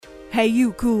Hey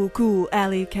you cool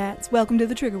alley cats, welcome to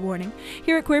the trigger warning.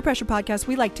 Here at Queer Pressure Podcast,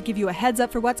 we like to give you a heads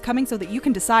up for what's coming so that you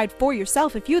can decide for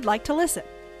yourself if you'd like to listen.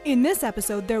 In this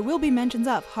episode, there will be mentions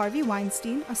of Harvey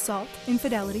Weinstein, assault,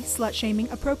 infidelity, slut-shaming,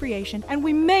 appropriation, and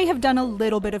we may have done a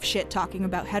little bit of shit talking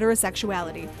about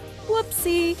heterosexuality.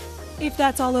 Whoopsie! If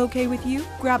that's all okay with you,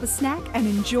 grab a snack and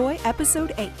enjoy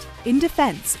episode 8, In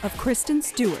Defense of Kristen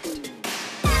Stewart.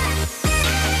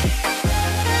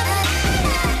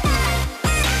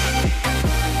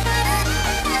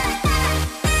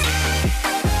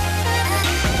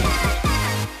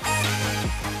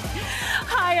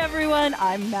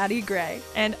 I'm Maddie Gray.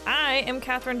 And I am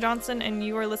Katherine Johnson, and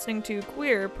you are listening to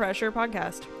Queer Pressure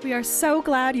Podcast. We are so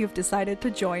glad you've decided to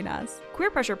join us.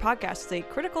 Queer Pressure Podcast is a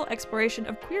critical exploration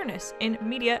of queerness in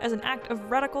media as an act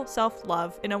of radical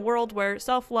self-love in a world where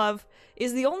self-love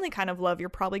is the only kind of love you're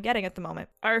probably getting at the moment.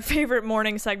 Our favorite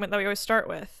morning segment that we always start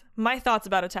with, my thoughts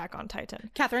about Attack on Titan.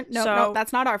 Katherine, no,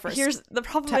 that's not our first. Here's the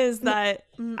problem is that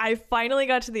I finally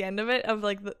got to the end of it, of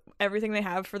like everything they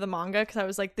have for the manga, because I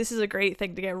was like, this is a great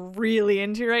thing to get really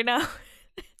into right now.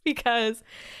 Because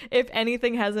if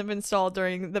anything hasn't been stalled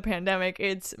during the pandemic,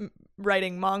 it's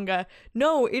writing manga.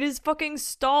 No, it is fucking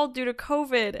stalled due to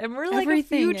COVID, and we're like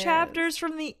everything a few chapters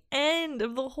from the end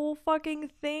of the whole fucking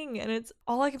thing, and it's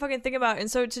all I can fucking think about. And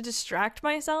so to distract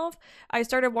myself, I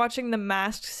started watching The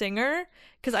Masked Singer,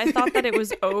 because I thought that it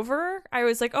was over. I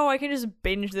was like, oh, I can just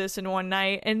binge this in one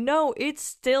night, and no, it's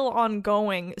still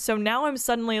ongoing. So now I'm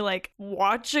suddenly like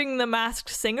watching The Masked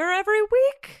Singer every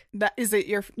week. That is it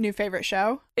your new favorite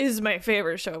show? Is my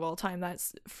favorite show of all time,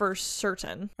 that's for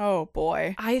certain. Oh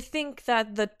boy. I think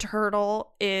that the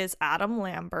turtle is Adam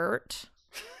Lambert.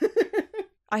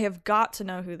 I have got to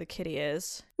know who the kitty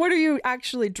is. What are you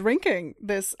actually drinking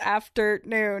this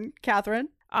afternoon, Katherine?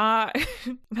 I'm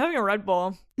having a Red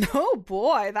Bull. Oh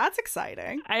boy, that's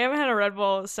exciting. I haven't had a Red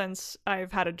Bull since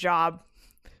I've had a job.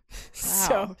 Wow.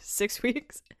 So 6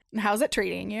 weeks. How's it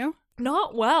treating you?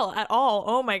 Not well at all.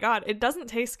 Oh my god, it doesn't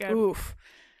taste good. Oof.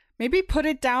 Maybe put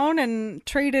it down and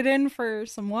trade it in for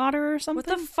some water or something.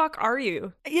 What the fuck are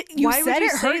you? Why said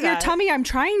it hurt your tummy. I'm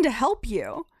trying to help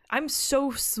you. I'm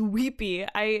so sleepy.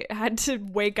 I had to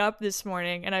wake up this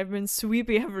morning and I've been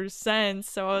sleepy ever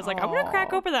since. So I was like, I'm going to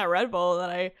crack open that Red Bull that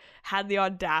I had the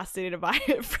audacity to buy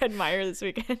at Fred Meyer this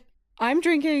weekend. I'm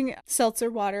drinking seltzer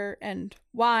water and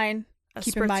wine.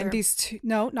 Keep in mind these two,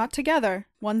 no, not together.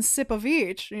 One sip of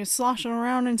each. You slosh it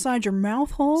around inside your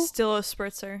mouth hole. Still a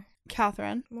spritzer.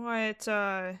 Catherine. What,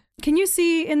 Can you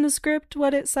see in the script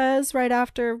what it says right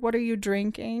after, what are you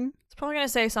drinking? It's probably going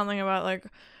to say something about like,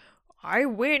 I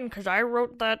win because I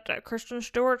wrote that Kristen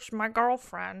Stewart's my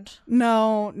girlfriend.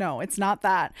 No, it's not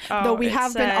that. Oh, though we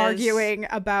have been arguing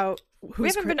about we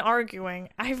haven't been arguing.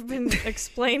 I've been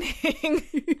explaining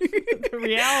the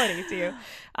reality to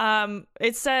you.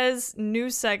 It says new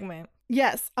segment.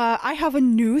 Yes, I have a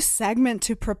new segment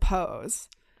to propose.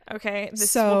 Okay,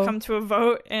 this will come to a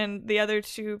vote, and the other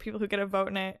two people who get a vote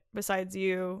in it, besides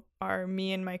you, are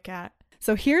me and my cat.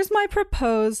 So here's my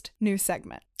proposed new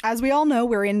segment. As we all know,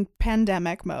 we're in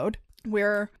pandemic mode.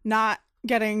 We're not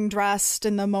getting dressed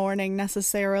in the morning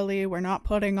necessarily. We're not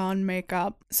putting on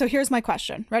makeup. So here's my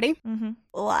question. Ready? Mm-hmm.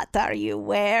 What are you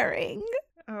wearing?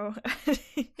 Oh.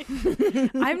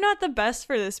 I'm not the best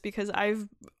for this because I've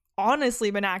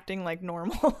honestly been acting like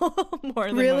normal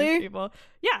more than most people.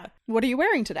 Yeah. What are you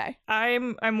wearing today?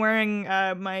 I'm wearing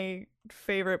my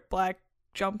favorite black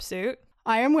jumpsuit.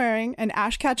 I am wearing an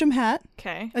Ash Ketchum hat.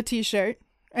 Okay. A t-shirt.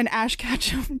 An Ash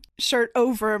Ketchum shirt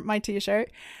over my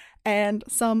t-shirt. And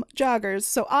some joggers.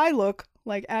 So I look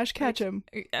like Ash Ketchum.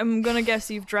 I'm gonna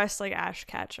guess you've dressed like Ash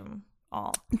Ketchum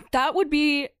all. That would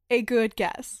be a good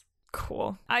guess.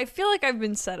 Cool. I feel like I've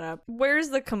been set up. Where's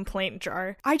the complaint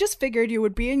jar? I just figured you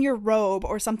would be in your robe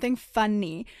or something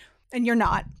funny. And you're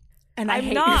not. And I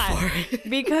hate you for it.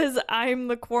 Because I'm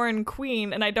the Quarren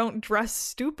Queen and I don't dress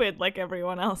stupid like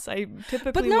everyone else. I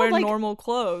typically wear normal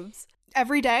clothes.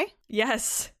 Every day?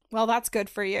 Yes. Well, that's good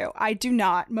for you. I do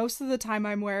not. Most of the time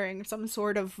I'm wearing some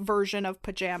sort of version of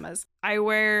pajamas. I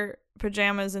wear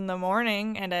pajamas in the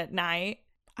morning and at night.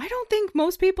 I don't think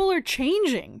most people are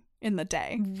changing in the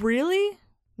day. Really?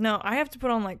 No, I have to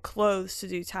put on like clothes to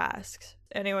do tasks.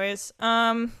 Anyways,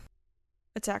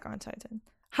 Attack on Titan.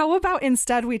 How about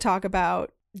instead we talk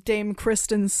about Dame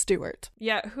Kristen Stewart?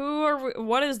 Yeah,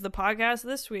 what is the podcast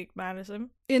this week, Madison?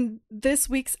 In this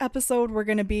week's episode, we're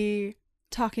going to be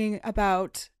talking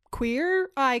about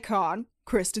queer icon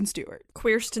Kristen Stewart.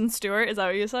 Kirsten Stewart, is that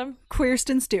what you said?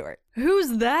 Kirsten Stewart.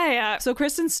 Who's that? So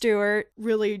Kristen Stewart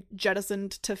really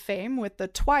jettisoned to fame with the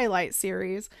Twilight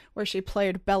series, where she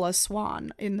played Bella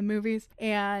Swan in the movies.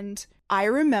 And I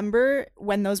remember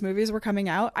when those movies were coming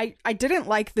out, I didn't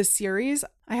like the series.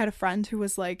 I had a friend who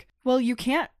was like, well, you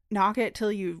can't knock it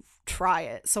till you try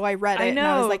it. So I read it and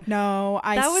I was like, no,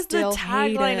 that was still the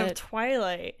tagline of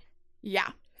Twilight. Yeah,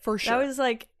 for sure. That was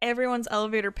like everyone's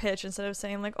elevator pitch. Instead of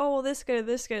saying like, oh, well, this good,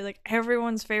 like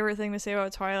everyone's favorite thing to say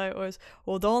about Twilight was,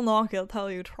 well, don't knock it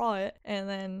till you try it. And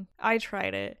then I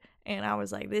tried it and I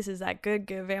was like, this is that good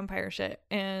vampire shit.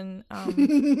 And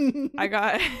I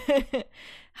got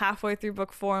halfway through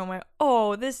book 4 and went,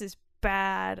 oh, this is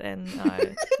bad. And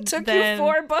it took you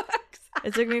 4 books.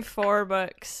 It took me 4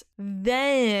 books.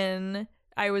 Then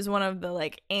I was one of the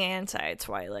like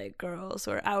anti-Twilight girls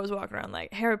where I was walking around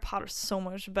like, Harry Potter's so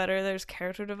much better. There's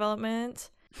character development.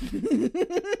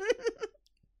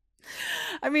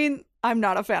 I mean, I'm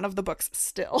not a fan of the books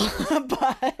still,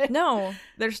 but no,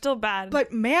 they're still bad.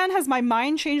 But man, has my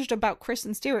mind changed about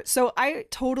Kristen Stewart. So I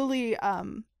totally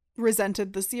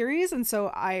resented the series, and so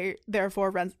I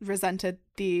therefore resented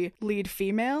the lead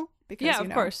female because of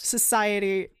course,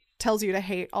 society tells you to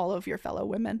hate all of your fellow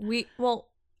women.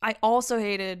 I also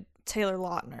hated Taylor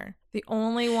Lautner. The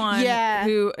only one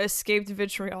who escaped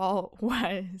vitriol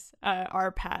was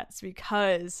Arpats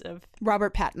because of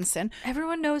Robert Pattinson.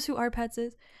 Everyone knows who Arpats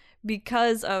is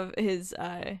because of his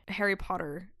Harry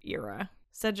Potter era.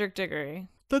 Cedric Diggory.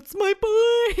 That's my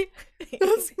boy.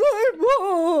 That's my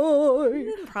boy.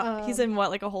 He's in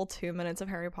what, like a whole 2 minutes of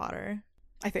Harry Potter?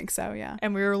 I think so, yeah.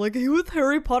 And we were like, he was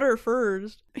Harry Potter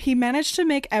first. He managed to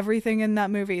make everything in that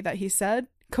movie that he said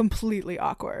completely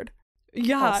awkward.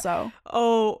 Yeah. Also.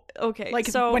 Oh, okay. Like,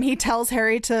 so when he tells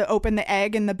Harry to open the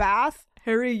egg in the bath.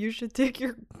 Harry, you should take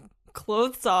your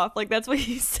clothes off. Like, that's what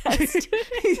he says.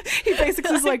 he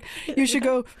basically is like, you should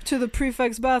go to the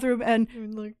prefect's bathroom and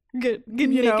like, get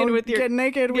naked with your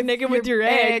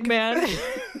egg, man.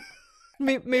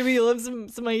 Maybe you'll have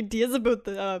some ideas about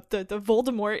the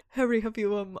Voldemort. Harry, have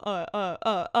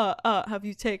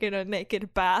you taken a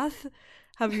naked bath?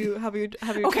 Have you tried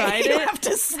it? You have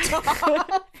to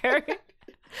stop. Harry.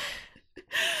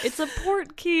 It's a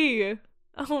port key.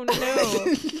 Oh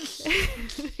no.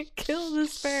 Kill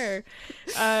despair.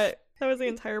 That was the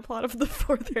entire plot of the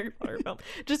 4th Harry Potter film.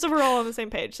 Just so we're all on the same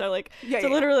page. So like,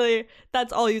 literally,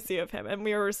 that's all you see of him. And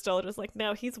we were still just like,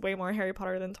 no, he's way more Harry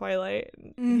Potter than Twilight.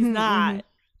 He's not. Mm-hmm.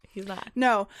 He's not.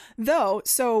 No, though.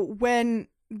 So when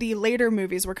the later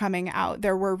movies were coming out,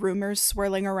 there were rumors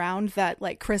swirling around that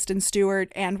like Kristen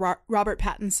Stewart and Robert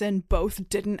Pattinson both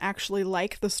didn't actually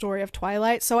like the story of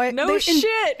Twilight. So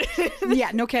shit.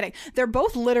 Yeah, no kidding. They're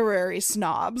both literary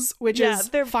snobs, which is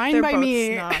fine by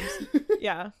me.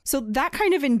 Yeah. So that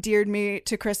kind of endeared me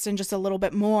to Kristen just a little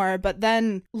bit more. But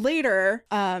then later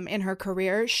in her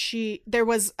career, there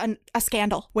was a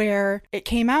scandal where it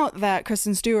came out that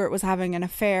Kristen Stewart was having an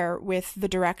affair with the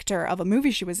director of a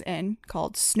movie she was in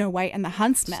called Snow White and the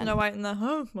Huntsman. Snow White and the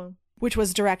Huntsman. Which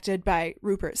was directed by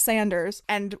Rupert Sanders.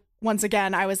 And once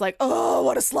again, I was like, oh,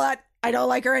 what a slut. I don't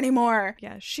like her anymore.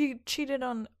 Yeah, she cheated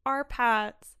on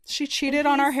Arpats. She cheated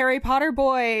on our Harry Potter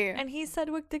boy. And he said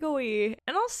Cedric Diggory.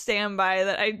 And I'll stand by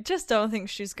that. I just don't think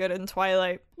she's good in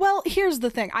Twilight. Well, here's the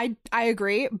thing. I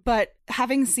agree. But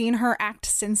having seen her act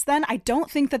since then, I don't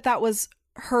think that was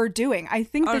her doing. I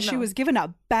think that she was given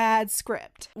a bad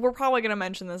script. We're probably going to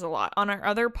mention this a lot. On our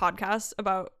other podcast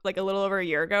about like a little over a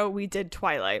year ago, we did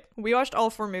Twilight. We watched all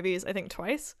 4 movies, I think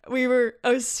twice. We were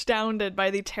astounded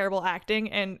by the terrible acting,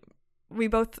 and we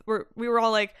were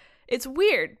all like, it's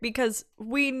weird because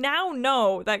we now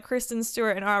know that Kristen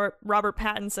Stewart and Robert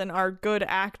Pattinson are good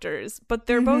actors, but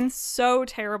they're both so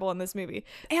terrible in this movie.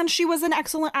 And she was an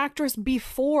excellent actress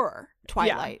before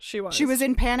Twilight. Yeah, she was. She was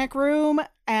in Panic Room,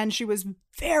 and she was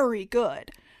very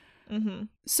good. Mm-hmm.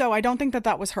 So I don't think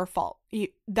that was her fault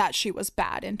that she was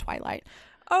bad in Twilight.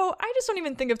 Oh, I just don't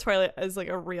even think of Twilight as like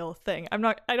a real thing. I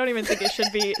don't even think it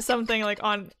should be something like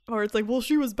on, or it's like, well,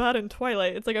 she was bad in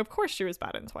Twilight. It's like, of course she was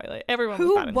bad in Twilight. Everyone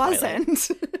was bad in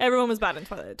Twilight. Everyone was bad in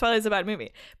Twilight. Twilight's a bad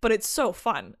movie, but it's so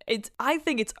fun. I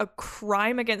think it's a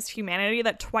crime against humanity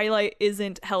that Twilight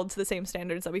isn't held to the same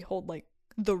standards that we hold like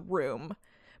The Room,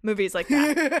 movies like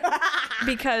that.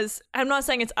 Because I'm not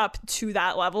saying it's up to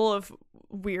that level of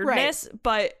weirdness,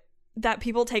 but that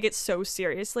people take it so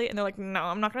seriously and they're like, no,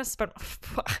 I'm not gonna spend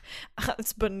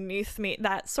it's beneath me.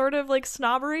 That sort of like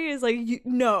snobbery is like,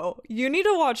 you need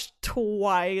to watch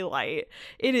Twilight.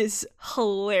 It is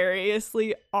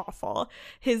hilariously awful.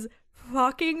 His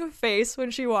fucking face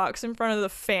when she walks in front of the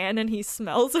fan and he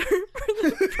smells her for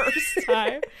the first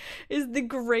time is the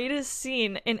greatest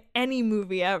scene in any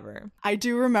movie ever. I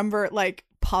do remember like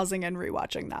pausing and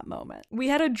rewatching that moment. We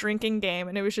had a drinking game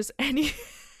and it was just any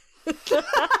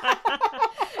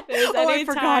I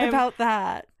forgot about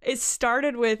that. It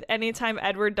started with anytime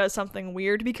Edward does something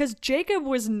weird, because Jacob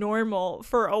was normal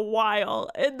for a while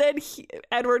and then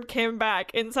Edward came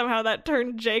back and somehow that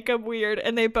turned Jacob weird,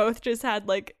 and they both just had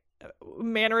like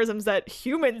mannerisms that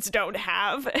humans don't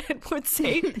have and would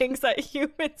say things that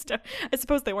humans don't. I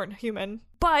suppose they weren't human.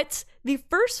 But the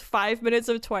first 5 minutes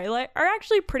of Twilight are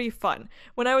actually pretty fun.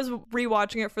 When I was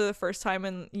rewatching it for the first time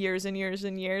in years and years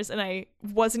and years, and I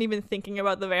wasn't even thinking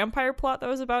about the vampire plot that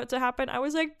was about to happen, I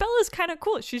was like, Bella's kind of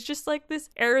cool. She's just like this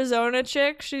Arizona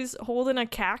chick. She's holding a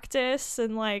cactus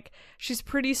and like she's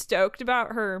pretty stoked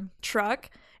about her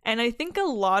truck. And I think a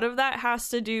lot of that has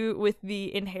to do with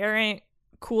the inherent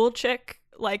cool chick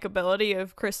likability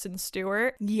of Kristen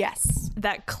Stewart. Yes.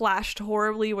 That clashed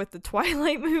horribly with the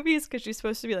Twilight movies because she's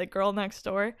supposed to be like girl next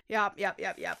door. Yep.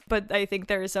 But I think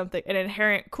there is something, an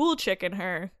inherent cool chick in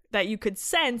her that you could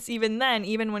sense even then,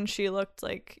 even when she looked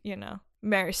like, you know,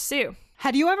 Mary Sue.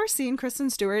 Had you ever seen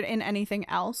Kristen Stewart in anything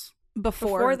else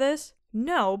before this?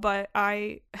 No, but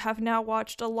I have now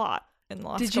watched a lot.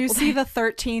 Did you see The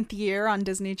 13th Year on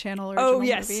Disney Channel original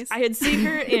movies? Oh, yes. I had seen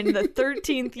her in The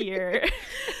 13th Year.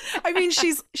 I mean,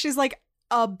 she's like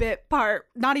a bit part,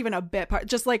 not even a bit part,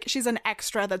 just like she's an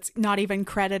extra that's not even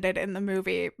credited in the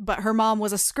movie, but her mom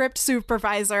was a script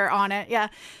supervisor on it. Yeah.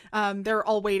 They're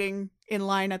all waiting in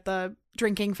line at the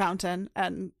drinking fountain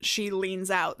and she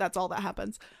leans out. That's all that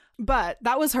happens. But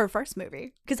that was her first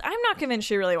movie. Because I'm not convinced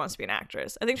she really wants to be an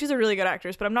actress. I think she's a really good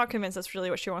actress, but I'm not convinced that's really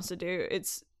what she wants to do.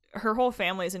 It's her whole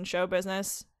family's in show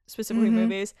business, specifically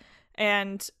movies,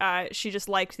 and she just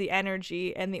liked the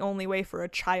energy, and the only way for a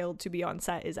child to be on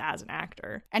set is as an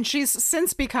actor. And she's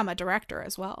since become a director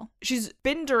as well. She's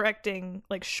been directing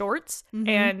like shorts,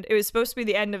 and it was supposed to be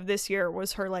the end of this year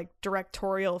was her like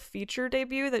directorial feature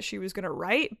debut that she was going to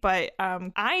write, but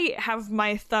I have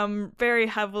my thumb very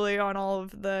heavily on all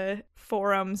of the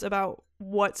forums about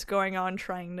what's going on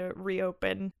trying to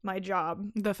reopen my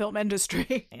job, the film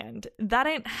industry, and that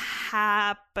ain't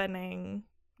happening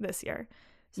this year.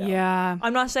 So, yeah,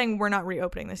 I'm not saying we're not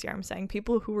reopening this year. I'm saying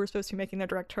people who were supposed to be making their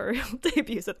directorial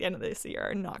debuts at the end of this year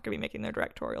are not going to be making their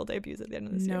directorial debuts at the end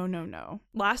of this year. No.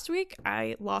 Last week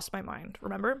I lost my mind,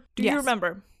 remember? Do you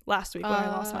remember last week when I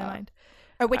lost my mind?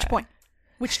 At which point?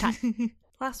 Which time?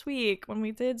 Last week when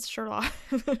we did Sherlock.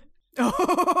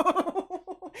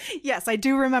 Oh, yes, I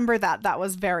do remember that. That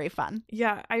was very fun.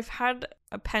 Yeah, I've had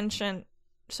a penchant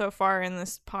so far in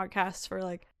this podcast for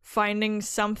like finding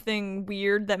something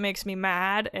weird that makes me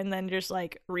mad and then just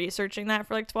like researching that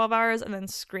for like 12 hours and then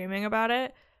screaming about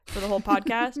it for the whole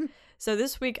podcast. So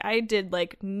this week I did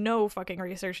like no fucking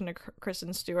research into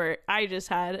Kristen Stewart. I just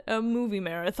had a movie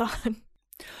marathon.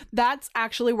 That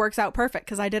actually works out perfect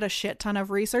because I did a shit ton of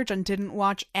research and didn't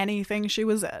watch anything she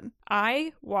was in.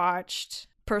 I watched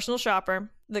Personal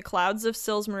Shopper, The Clouds of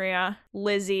Sils Maria,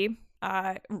 Lizzie,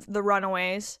 The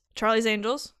Runaways, Charlie's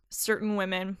Angels, Certain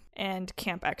Women, and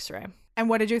Camp X-Ray. And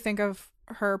what did you think of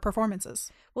her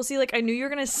performances? Well, see, like I knew you were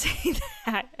going to say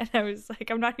that, and I was like,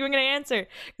 I'm not even going to answer.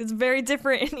 It's very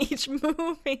different in each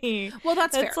movie. Well,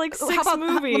 that's fair. It's like six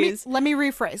movies. Let me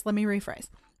rephrase.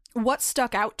 What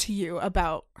stuck out to you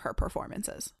about her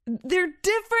performances? They're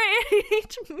different in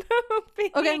each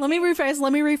movie. Okay, let me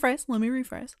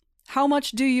rephrase. How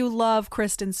much do you love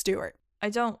Kristen Stewart? I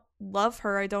don't love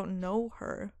her. I don't know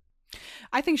her.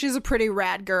 I think she's a pretty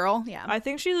rad girl. Yeah. I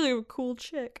think she's a cool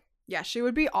chick. Yeah, she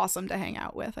would be awesome to hang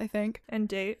out with, I think. And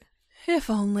date. If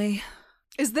only.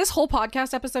 Is this whole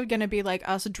podcast episode going to be like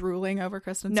us drooling over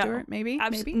Kristen Stewart? Maybe?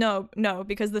 Maybe? No,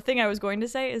 because the thing I was going to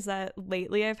say is that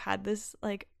lately I've had this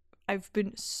like I've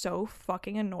been so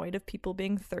fucking annoyed of people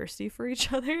being thirsty for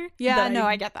each other. Yeah, no,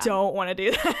 I get that. Don't want to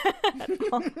do that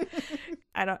at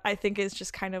all. I think it's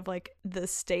just kind of like the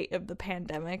state of the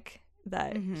pandemic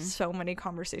that so many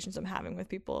conversations I'm having with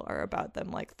people are about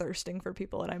them like thirsting for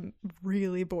people, and I'm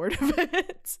really bored of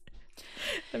it.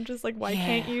 I'm just like, why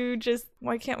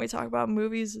can't we talk about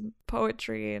movies and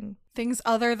poetry and things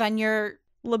other than your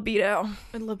libido?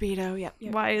 Libido, yep.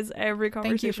 Why is every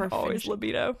conversation always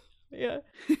libido? Yeah.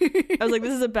 I was like,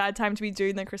 this is a bad time to be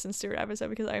doing the Kristen Stewart episode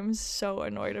because I'm so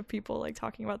annoyed of people like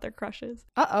talking about their crushes.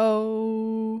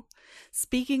 Uh-oh.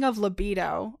 Speaking of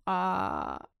libido,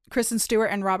 Kristen Stewart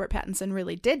and Robert Pattinson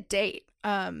really did date.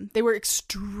 They were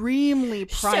extremely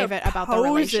private about the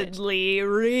relationship.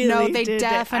 Really? No, they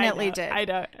definitely did. I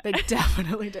know. They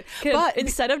definitely did. But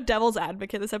instead of devil's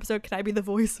advocate this episode, can I be the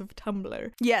voice of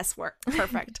Tumblr? Yes, we're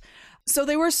perfect. So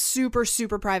they were super,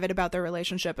 super private about their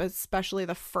relationship, especially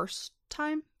the first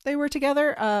time they were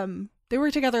together. They were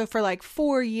together for like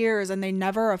 4 years and they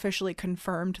never officially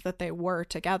confirmed that they were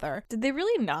together. Did they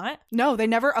really not? No, they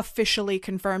never officially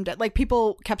confirmed it. Like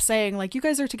people kept saying like, you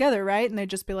guys are together, right? And they'd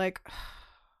just be like,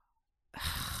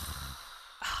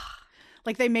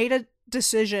 like they made a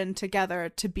decision together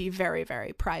to be very,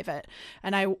 very private.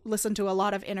 And I listened to a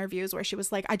lot of interviews where she was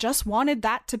like, I just wanted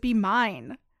that to be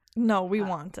mine. No, we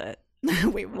want it.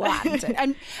 We want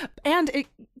it. And it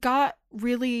got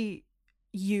really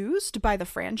used by the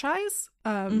franchise.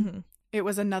 It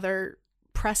was another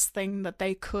press thing that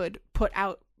they could put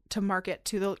out to market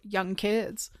to the young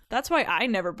kids. That's why I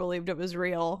never believed it was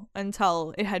real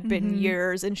until it had been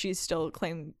years and she still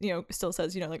claimed, still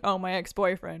says, like, oh, my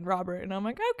ex-boyfriend, Robert. And I'm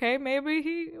like, okay,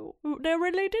 maybe they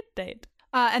really did date.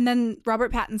 And then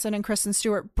Robert Pattinson and Kristen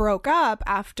Stewart broke up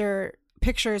after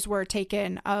pictures were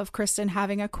taken of Kristen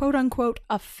having a quote-unquote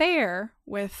affair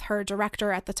with her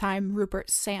director at the time, Rupert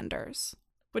Sanders.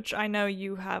 Which I know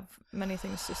you have many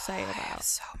things to say about. I have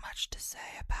so much to say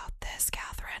about this,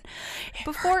 Catherine.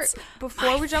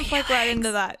 Before we jump like right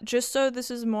into that, just so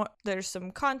this is more, there's some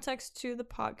context to the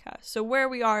podcast. So where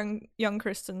we are in young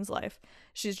Kristen's life,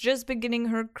 she's just beginning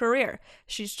her career.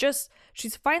 She's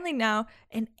finally now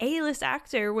an A-list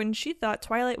actor when she thought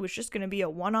Twilight was just going to be a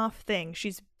one-off thing.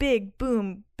 She's big,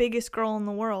 boom, biggest girl in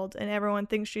the world, and everyone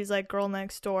thinks she's like girl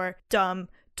next door, dumb,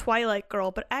 Twilight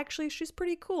girl, but actually she's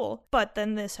pretty cool. But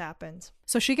then this happens.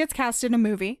 So she gets cast in a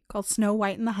movie called Snow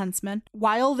White and the Huntsman.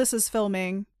 While this is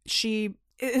filming,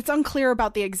 it's unclear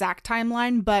about the exact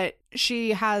timeline, but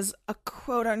she has a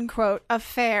quote-unquote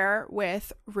affair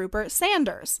with Rupert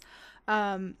Sanders,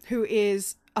 who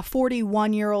is a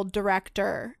 41-year-old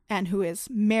director and who is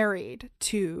married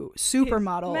to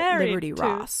supermodel Liberty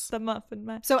Ross. The Muffin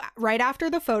Man. So right after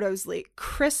the photos leak,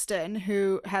 Kristen,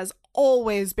 who has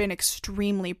always been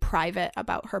extremely private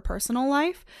about her personal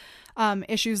life,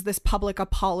 issues this public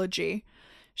apology.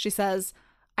 She says,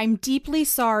 I'm deeply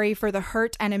sorry for the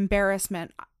hurt and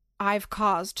embarrassment I've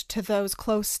caused to those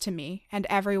close to me and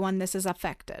everyone this has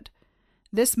affected.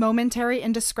 This momentary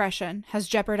indiscretion has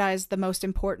jeopardized the most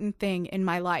important thing in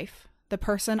my life, the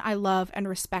person I love and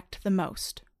respect the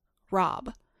most,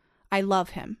 Rob. I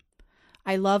love him.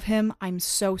 I'm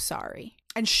so sorry.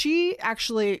 And she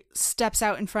actually steps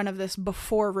out in front of this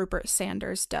before Rupert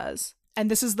Sanders does. And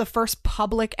this is the first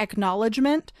public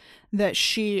acknowledgement that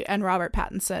she and Robert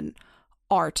Pattinson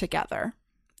are together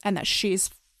and that she's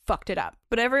fucked it up.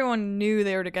 But everyone knew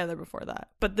they were together before that.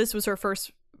 But this was her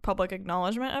first public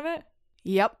acknowledgement of it?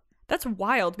 Yep. That's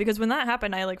wild, because when that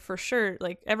happened, I for sure,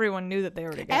 everyone knew that they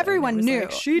were together. Everyone knew.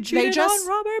 She cheated on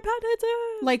Robert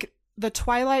Pattinson. The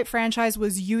Twilight franchise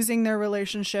was using their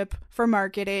relationship for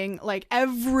marketing.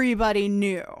 Everybody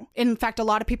knew. In fact, a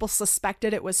lot of people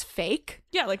suspected it was fake.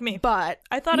 Yeah, like me. But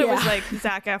I thought it was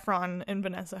Zac Efron and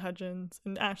Vanessa Hudgens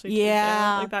and Ashley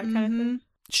Tisdale, that kind of thing.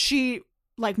 She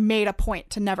made a point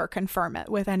to never confirm it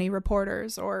with any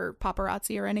reporters or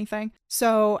paparazzi or anything.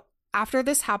 So after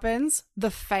this happens,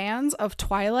 the fans of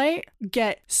Twilight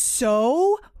get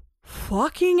so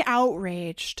fucking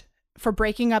outraged for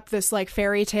breaking up this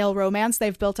fairy tale romance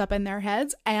they've built up in their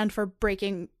heads and for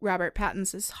breaking Robert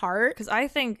Pattinson's heart. Because I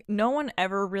think no one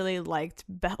ever really liked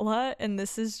Bella, and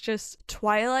this is just,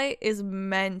 Twilight is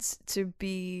meant to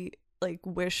be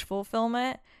wish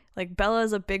fulfillment. Bella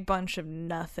is a big bunch of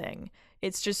nothing.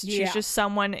 It's just, she's just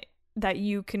someone that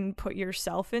you can put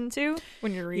yourself into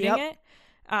when you're reading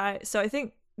it. So I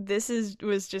think this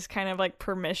was just kind of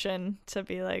permission to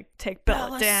be take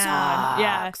Bella down.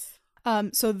 Sucks. Yeah.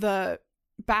 So the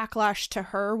backlash to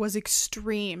her was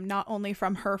extreme, not only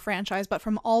from her franchise, but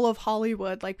from all of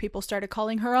Hollywood. People started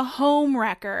calling her a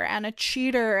homewrecker and a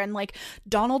cheater. And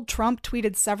Donald Trump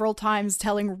tweeted several times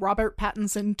telling Robert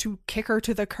Pattinson to kick her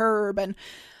to the curb. And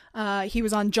he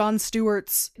was on Jon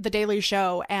Stewart's The Daily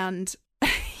Show and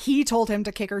he told him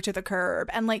to kick her to the curb.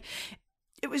 And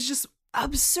it was just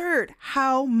absurd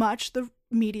how much the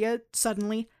media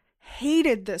suddenly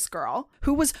hated this girl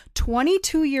who was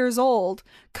 22 years old,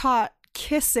 caught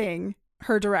kissing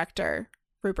her director,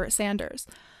 Rupert Sanders.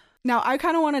 Now, I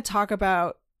kind of want to talk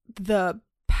about the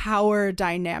power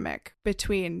dynamic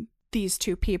between these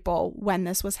two people when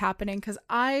this was happening, because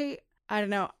I don't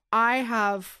know, I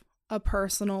have a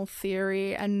personal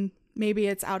theory, and maybe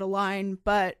it's out of line,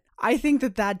 but I think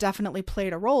that definitely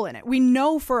played a role in it. We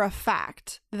know for a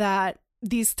fact that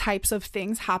these types of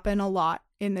things happen a lot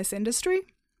in this industry.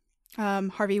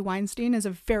 Harvey Weinstein is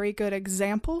a very good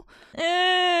example.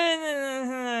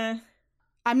 I'm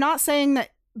not saying that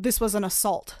this was an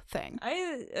assault thing.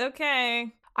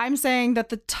 Okay. I'm saying that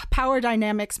the power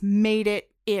dynamics made it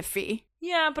iffy.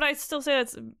 Yeah, but I'd still say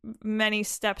that's many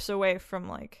steps away from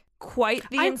like quite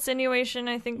the insinuation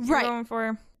I think you're going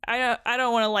for. I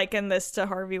don't want to liken this to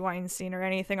Harvey Weinstein or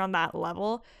anything on that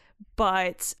level,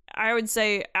 but I would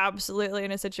say absolutely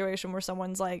in a situation where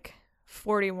someone's like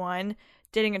 41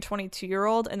 dating a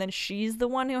 22-year-old and then she's the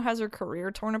one who has her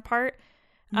career torn apart.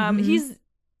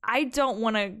 I don't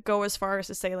want to go as far as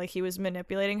to say like he was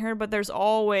manipulating her, but there's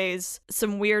always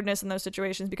some weirdness in those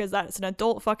situations because that's an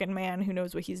adult fucking man who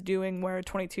knows what he's doing where a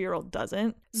 22-year-old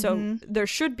doesn't. So there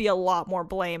should be a lot more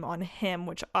blame on him,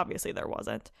 which obviously there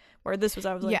wasn't. Where this was,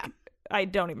 I was like, I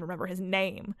don't even remember his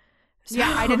name. So,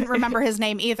 yeah, I didn't remember his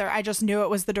name either. I just knew it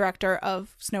was the director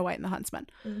of Snow White and the Huntsman.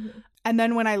 And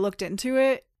then when I looked into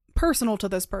it, personal to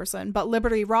this person, but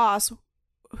Liberty Ross,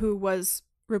 who was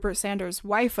Rupert Sanders'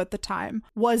 wife at the time,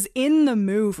 was in the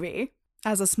movie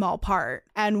as a small part.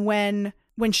 And when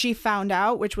she found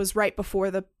out, which was right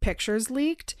before the pictures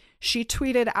leaked, she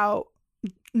tweeted out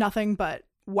nothing but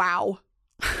wow.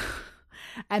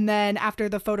 And then after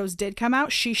the photos did come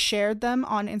out, she shared them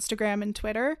on Instagram and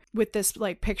Twitter with this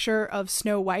like picture of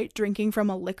Snow White drinking from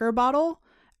a liquor bottle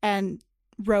and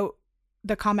wrote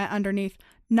the comment underneath,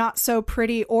 "Not so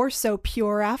pretty or so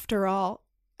pure after all."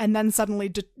 And then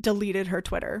suddenly deleted her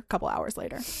Twitter a couple hours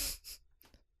later.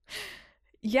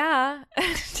 Yeah.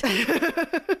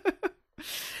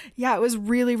 Yeah, it was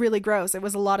really, really gross. It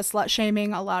was a lot of slut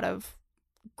shaming, a lot of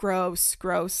gross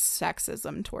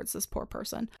sexism towards this poor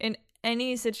person. In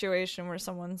any situation where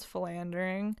someone's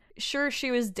philandering, sure, she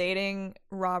was dating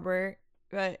Robert,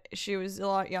 but she was a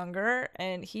lot younger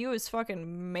and he was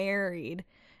fucking married.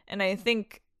 And I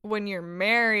think when you're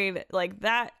married like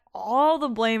that, all the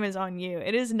blame is on you.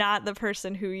 It is not the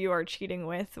person who you are cheating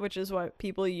with, which is what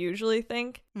people usually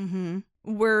think.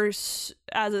 We're, as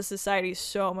a society,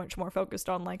 so much more focused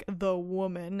on like the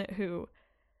woman who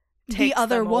takes the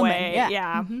other them woman. Away.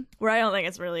 Yeah. Where I don't think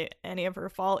it's really any of her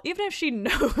fault, even if she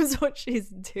knows what she's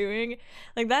doing.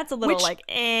 Like that's a little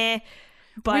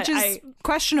but which is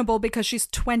questionable because she's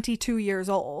 22 years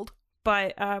old.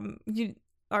 But you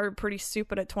are pretty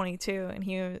stupid at 22,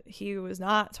 and he was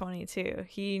not 22.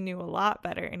 He knew a lot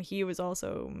better, and he was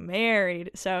also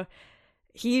married, so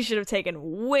he should have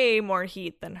taken way more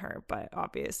heat than her, but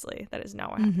obviously that is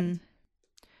not what happened.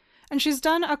 And she's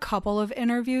done a couple of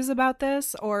interviews about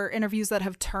this, or interviews that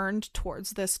have turned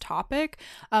towards this topic,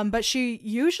 but she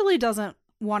usually doesn't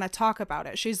want to talk about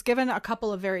it. She's given a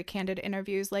couple of very candid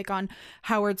interviews, like on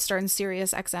Howard Stern's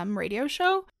Sirius XM radio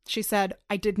show. She said,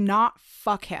 "I did not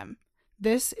fuck him."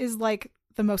 This is like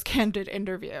the most candid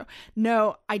interview.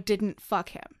 "No, I didn't fuck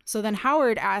him." So then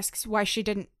Howard asks why she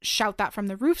didn't shout that from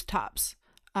the rooftops.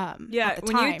 Yeah,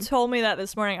 when you told me that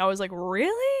this morning, I was like,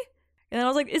 really? And then I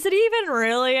was like, is it even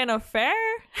really an affair?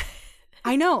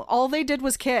 I know. All they did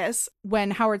was kiss.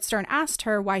 When Howard Stern asked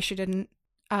her why she didn't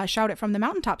shout it from the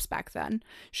mountaintops back then,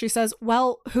 she says,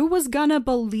 "Well, who was gonna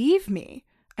believe me?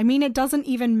 I mean, it doesn't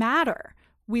even matter.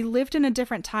 We lived in a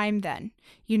different time then.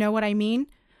 You know what I mean?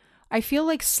 I feel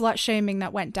like slut shaming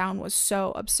that went down was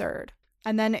so absurd."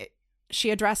 And then she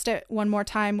addressed it one more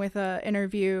time with an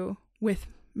interview with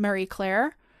Marie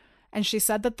Claire. And she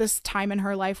said that this time in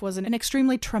her life was an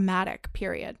extremely traumatic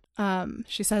period.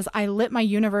 She says, "I lit my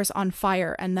universe on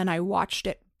fire and then I watched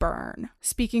it burn."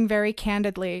 Speaking very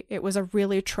candidly, it was a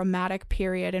really traumatic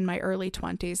period in my early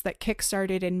 20s that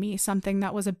kickstarted in me something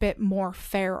that was a bit more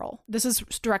feral. This is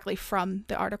directly from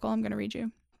the article I'm going to read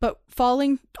you. "But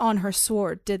falling on her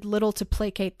sword did little to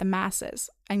placate the masses,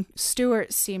 and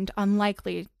Stewart seemed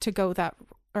unlikely to go that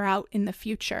route in the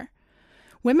future.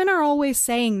 Women are always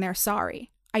saying they're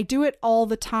sorry. I do it all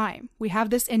the time. We have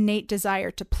this innate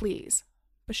desire to please.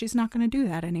 But she's not going to do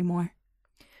that anymore."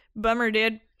 Bummer,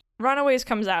 dude. Runaways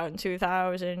comes out in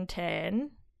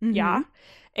 2010. Yeah.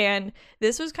 And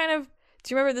this was kind of,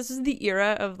 do you remember, this is the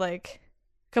era of like,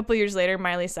 a couple years later,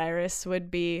 Miley Cyrus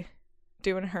would be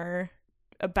doing her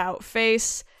about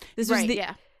face. This was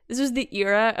the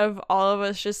era of all of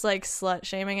us just like slut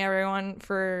shaming everyone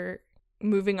for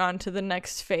moving on to the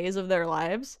next phase of their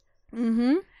lives.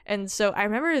 And so I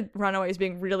remember Runaways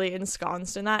being really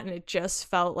ensconced in that, and it just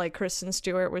felt like Kristen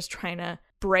Stewart was trying to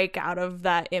break out of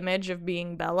that image of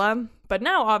being Bella. But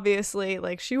now obviously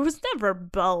like she was never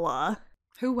Bella.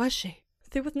 Who was she?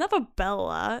 There was never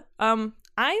Bella.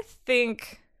 I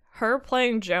think her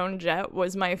playing Joan Jett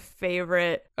was my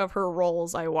favorite of her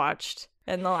roles I watched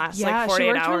in the last like 48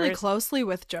 hours. Yeah, she worked really closely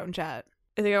with Joan Jett.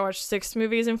 I think I watched 6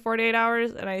 movies in 48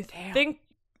 hours, and I think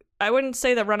I wouldn't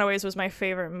say that Runaways was my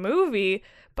favorite movie,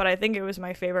 but I think it was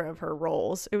my favorite of her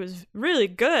roles. It was really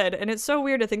good, and it's so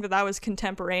weird to think that that was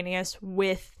contemporaneous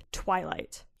with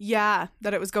Twilight. Yeah,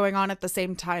 that it was going on at the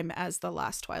same time as the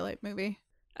last Twilight movie.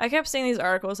 I kept seeing these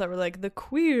articles that were like, the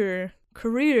queer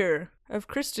career of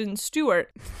Kristen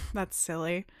Stewart. That's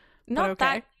silly. Not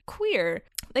that queer.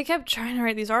 They kept trying to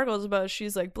write these articles about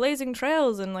she's like blazing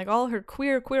trails and like all her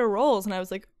queer roles, and I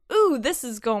was like, ooh, this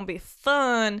is gonna be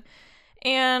fun.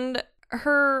 And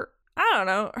her, I don't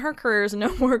know, her career is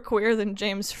no more queer than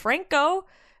James Franco.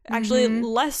 Actually,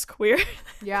 less queer.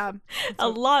 Yeah. a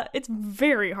lot. It's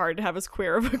very hard to have as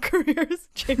queer of a career as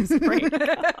James Franco.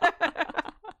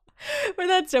 But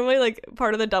that's definitely like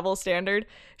part of the double standard.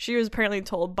 She was apparently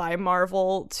told by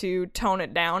Marvel to tone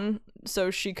it down so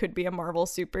she could be a Marvel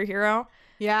superhero.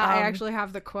 Yeah, I actually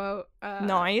have the quote.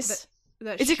 Nice.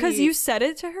 Is it because you said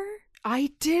it to her?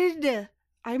 I did.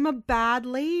 I'm a bad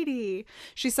lady.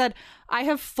 She said, I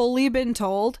have fully been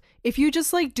told, if you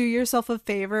just like do yourself a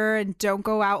favor and don't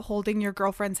go out holding your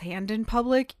girlfriend's hand in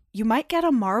public, you might get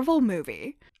a Marvel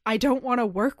movie. I don't want to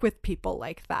work with people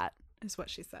like that, is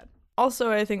what she said.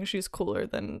 Also, I think she's cooler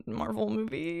than Marvel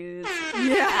movies.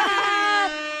 Yeah.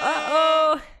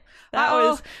 Uh-oh. That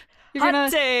was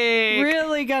You're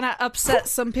really gonna upset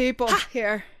some people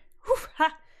here.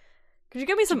 Could you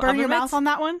give me some burn oven your mitts? mouth on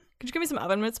that one? Could you give me some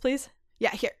oven mitts, please?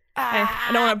 Yeah, here. I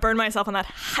don't want to burn myself on that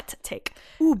hot take.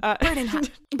 Ooh, burning hot.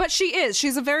 But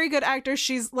she's a very good actor.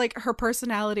 She's like, her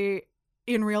personality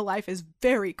in real life is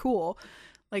very cool.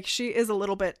 Like, she is a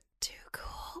little bit too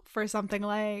cool for something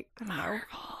like, I don't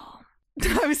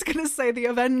know. I was gonna say the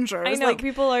Avengers. I know, like,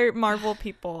 people are Marvel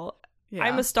people. Yeah.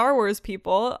 I'm a Star Wars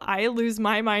people. I lose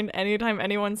my mind anytime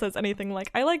anyone says anything like,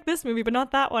 I like this movie, but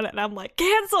not that one. And I'm like,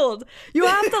 canceled. You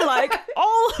have to like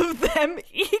all of them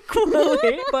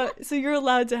equally. But so you're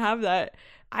allowed to have that.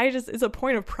 It's a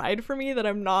point of pride for me that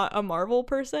I'm not a Marvel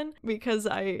person because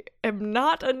I am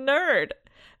not a nerd.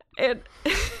 And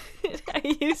I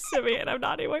used to be, and I'm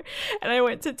not anymore. And I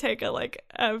went to take a like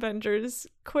Avengers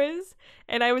quiz,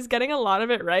 and I was getting a lot of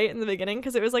it right in the beginning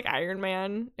because it was like Iron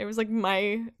Man. It was like my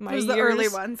it was years. The early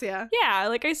ones, yeah. Yeah,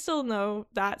 like I still know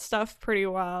that stuff pretty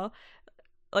well,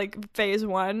 like phase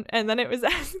 1, and then it was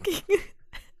asking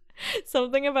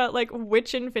something about like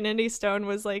which Infinity Stone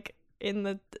was like in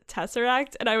the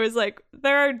Tesseract, and I was like,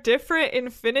 there are different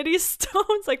Infinity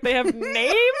Stones, like they have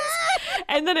names.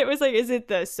 And then it was like, is it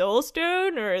the Soul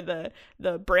Stone or the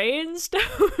Brain Stone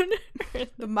or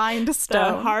the Mind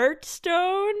Stone, the Heart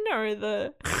Stone, or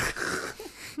the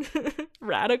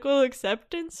Radical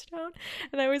Acceptance Stone?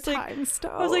 And I was like, Time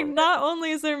Stone. I was like, not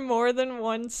only is there more than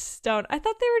one stone, I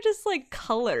thought they were just like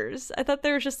colors. I thought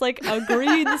they were just like a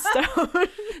green stone.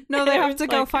 No, they have to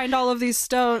go find all of these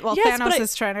stones. Well, yes, Thanos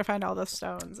is trying to find all the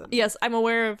stones. And... Yes, I'm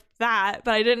aware of that,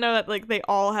 but I didn't know that like they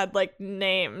all had like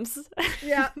names.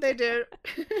 Yeah, they did.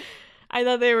 I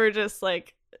thought they were just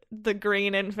like the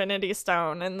green Infinity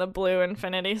Stone and the blue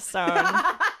Infinity Stone.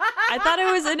 I thought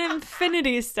it was an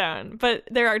Infinity Stone, but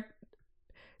there are.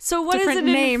 So what different is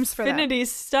an names Infinity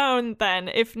Stone then?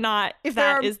 If not, if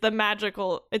that is the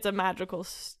magical. It's a magical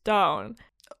stone.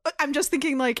 I'm just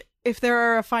thinking, like, if there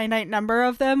are a finite number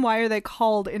of them, why are they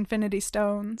called Infinity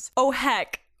Stones? Oh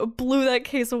heck. Blew that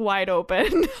case wide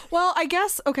open. Well, I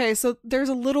guess, okay, so there's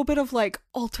a little bit of like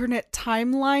alternate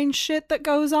timeline shit that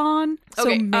goes on.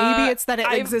 Okay, so maybe it's that it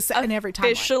exists in every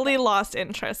timeline. Officially lost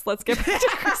interest. Let's get back to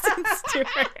Kristen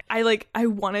Stewart. I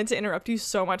wanted to interrupt you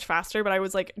so much faster, but I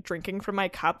was like drinking from my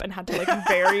cup and had to like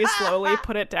very slowly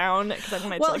put it down because I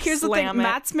wanted to like here's slam the thing. it.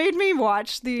 Matt's made me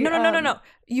watch the No.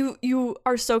 You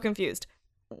are so confused.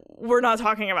 We're not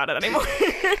talking about it anymore.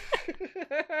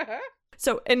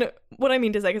 So, and what I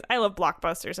mean to say is I love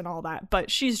blockbusters and all that,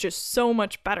 but she's just so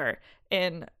much better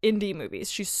in indie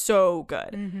movies. She's so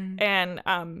good. Mm-hmm.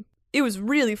 And it was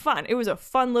really fun. It was a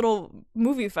fun little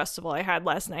movie festival I had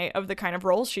last night of the kind of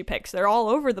roles she picks. They're all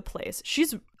over the place.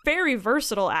 She's a very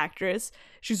versatile actress.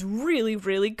 She's really,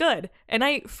 really good. And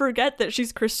I forget that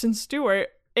she's Kristen Stewart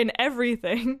in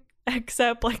everything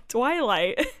except like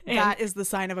Twilight. And that is the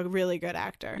sign of a really good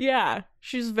actor. Yeah,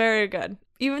 she's very good.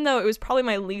 Even though it was probably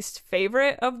my least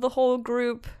favorite of the whole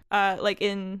group, like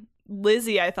in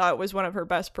Lizzie, I thought was one of her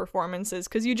best performances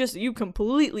because you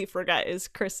completely forget is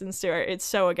Kristen Stewart. It's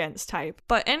so against type.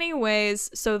 But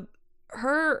anyways, so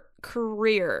her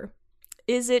career,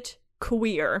 is it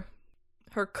queer?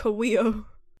 Her queer.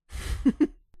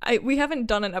 We haven't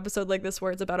done an episode like this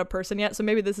where it's about a person yet, so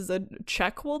maybe this is a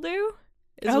check we'll do.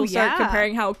 We'll start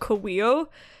comparing how queer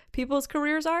people's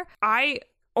careers are. I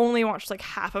only watched like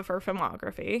half of her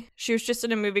filmography. She was just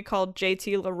in a movie called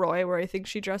J.T. Leroy, where I think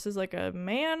she dresses like a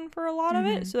man for a lot of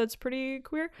it, so that's pretty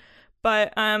queer.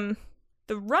 But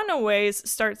The Runaways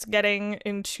starts getting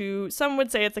into, some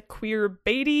would say it's a queer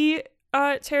baity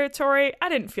territory. I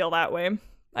didn't feel that way.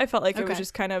 I felt like it was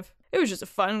just it was just a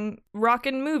fun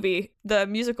rockin' movie. The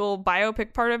musical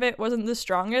biopic part of it wasn't the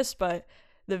strongest, but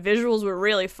the visuals were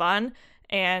really fun,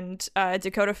 and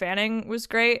Dakota Fanning was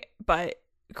great, but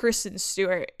Kristen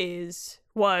Stewart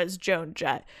was Joan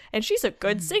Jett, and she's a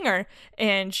good singer,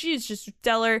 and she's just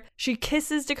stellar. She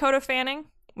kisses Dakota Fanning,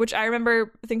 which I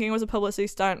remember thinking was a publicity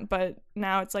stunt, but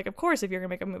now it's like, of course, if you're gonna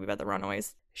make a movie about the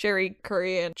Runaways, Sherry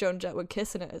Curry and Joan Jett would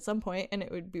kiss in it at some point, and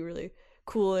it would be really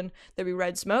cool, and there'd be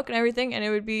red smoke and everything, and it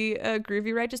would be a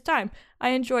groovy, righteous time. I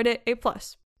enjoyed it. A+.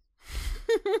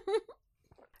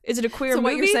 Is it a queer movie? So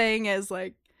what you're saying is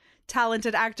like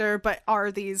talented actor, but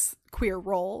are these queer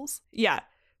roles? Yeah.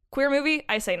 Queer movie?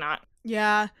 I say not.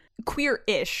 Yeah.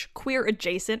 Queer-ish,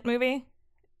 queer-adjacent movie.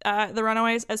 The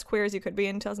Runaways, as queer as you could be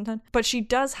in 2010. But she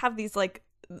does have these like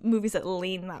movies that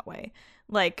lean that way,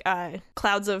 like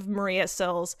Clouds of Maria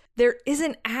Sills. There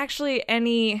isn't actually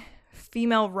any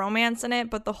female romance in it,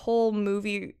 but the whole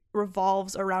movie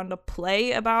revolves around a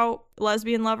play about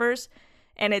lesbian lovers,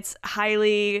 and it's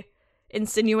highly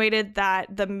insinuated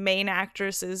that the main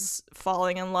actress is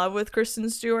falling in love with Kristen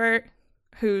Stewart,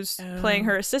 who's playing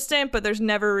her assistant, but there's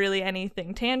never really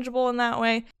anything tangible in that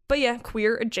way. But yeah,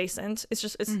 queer adjacent.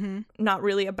 It's not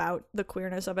really about the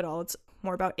queerness of it all. It's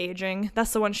more about aging.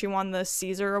 That's the one she won the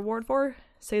César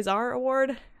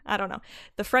Award. I don't know.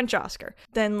 The French Oscar.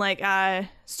 Then like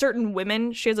Certain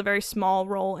Women, she has a very small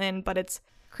role in, but it's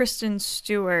Kristen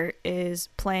Stewart is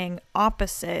playing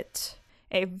opposite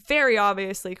a very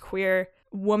obviously queer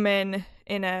woman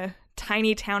in a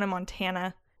tiny town in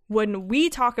Montana. When we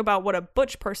talk about what a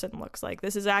butch person looks like,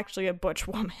 this is actually a butch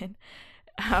woman.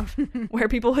 Where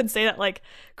people would say that like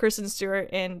Kristen Stewart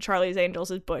in Charlie's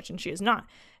Angels is butch, and she is not.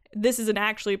 This is an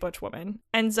actually butch woman.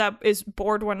 Is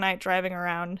bored one night driving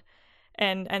around,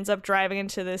 and ends up driving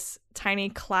into this tiny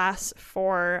class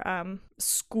for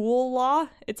school law.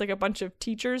 It's like a bunch of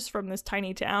teachers from this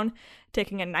tiny town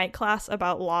taking a night class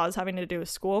about laws having to do with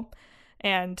school.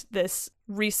 And this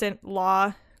recent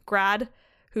law grad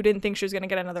who didn't think she was going to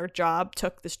get another job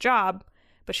took this job,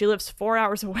 but she lives 4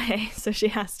 hours away, so she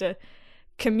has to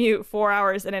commute 4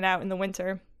 hours in and out in the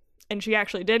winter. And she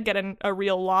actually did get a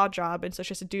real law job, and so she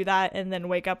has to do that and then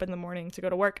wake up in the morning to go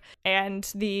to work. And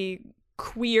the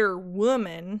queer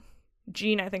woman,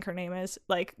 Jean, I think her name is,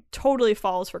 like totally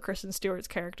falls for Kristen Stewart's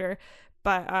character,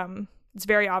 but it's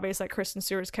very obvious that Kristen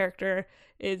Stewart's character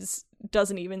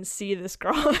doesn't even see this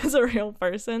girl as a real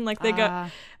person. Like they go,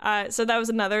 so that was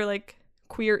another like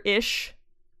queer-ish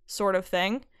sort of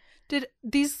thing. Did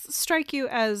these strike you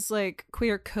as like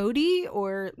queer Cody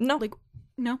or no? Like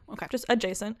no, okay, just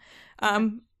adjacent.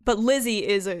 But Lizzie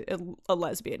is a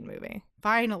lesbian movie.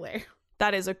 Finally,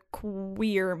 that is a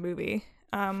queer movie.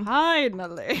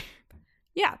 Finally.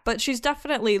 Yeah, but she's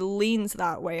definitely leans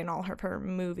that way in all of her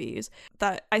movies.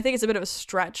 That I think it's a bit of a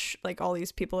stretch. Like all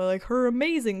these people are like her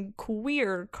amazing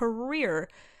queer career,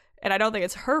 and I don't think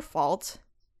it's her fault.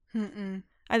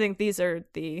 I think these are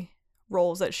the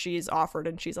roles that she's offered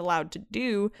and she's allowed to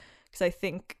do, because I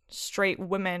think straight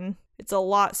women, it's a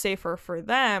lot safer for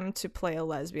them to play a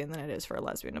lesbian than it is for a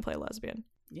lesbian to play a lesbian.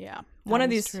 Yeah. One of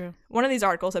these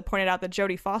articles had pointed out that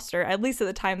Jodie Foster, at least at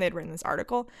the time they'd written this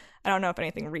article, I don't know if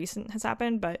anything recent has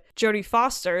happened, but Jodie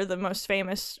Foster, the most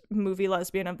famous movie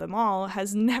lesbian of them all,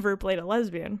 has never played a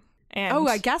lesbian. And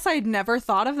I guess I'd never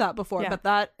thought of that before, but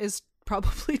that is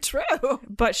probably true.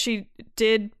 But she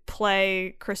did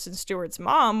play Kristen Stewart's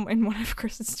mom in one of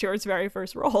Kristen Stewart's very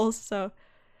first roles, so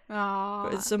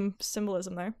there's some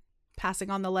symbolism there.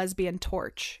 Passing on the lesbian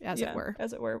torch, as it were.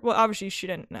 Well, obviously she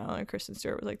didn't know, and Kristen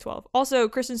Stewart was like 12. Also,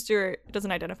 Kristen Stewart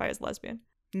doesn't identify as lesbian.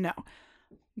 No.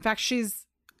 In fact, she's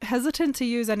hesitant to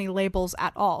use any labels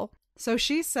at all. So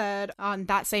she said on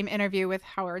that same interview with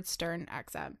Howard Stern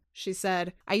XM, she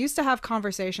said, I used to have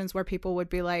conversations where people would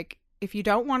be like, if you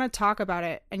don't want to talk about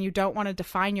it and you don't want to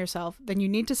define yourself, then you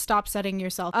need to stop setting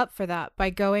yourself up for that by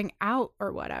going out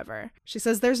or whatever. She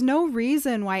says there's no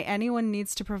reason why anyone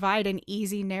needs to provide an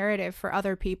easy narrative for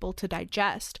other people to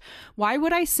digest. Why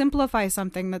would I simplify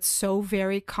something that's so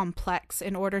very complex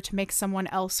in order to make someone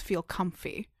else feel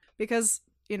comfy? Because,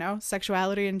 you know,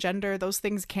 sexuality and gender, those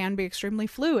things can be extremely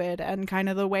fluid, and kind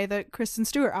of the way that Kristen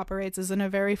Stewart operates is in a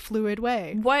very fluid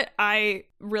way. What I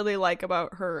really like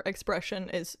about her expression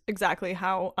is exactly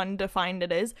how undefined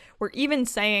it is. We're even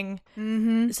saying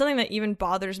something that even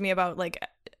bothers me about like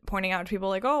pointing out to people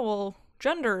like, oh, well,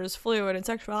 gender is fluid and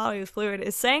sexuality is fluid,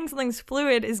 is saying something's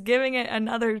fluid is giving it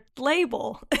another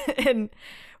label. And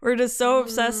we're just so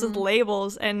obsessed with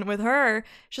labels. And with her,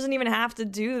 she doesn't even have to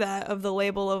do that, of the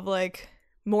label of like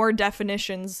more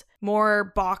definitions,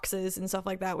 more boxes and stuff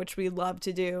like that, which we love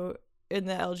to do in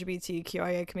the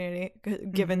LGBTQIA community,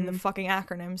 given the fucking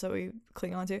acronyms that we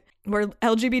cling on to, where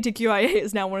LGBTQIA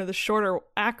is now one of the shorter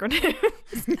acronyms.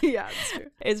 Yeah, it's true.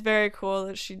 It's very cool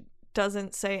that she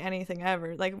doesn't say anything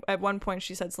ever. Like at one point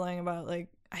she said something about like,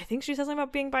 I think she said something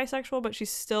about being bisexual, but she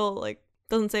still like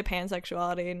doesn't say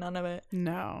pansexuality, none of it.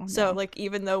 No. So like,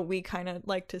 even though we kind of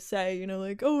like to say, you know,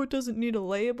 like, oh, it doesn't need to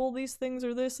label these things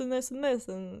or this and this and this,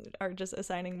 and are just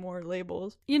assigning more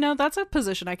labels. You know, that's a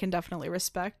position I can definitely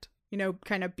respect. You know,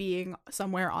 kind of being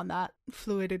somewhere on that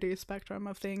fluidity spectrum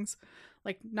of things,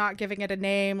 like not giving it a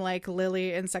name, like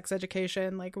Lily in Sex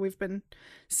Education. Like we've been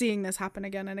seeing this happen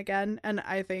again and again, and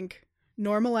I think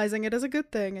normalizing it is a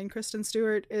good thing, and Kristen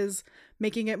Stewart is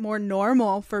making it more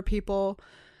normal for people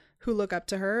who look up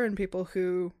to her and people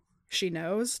who she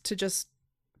knows to just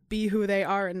be who they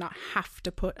are and not have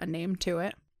to put a name to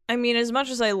it. I mean, as much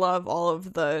as I love all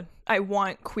of I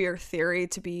want queer theory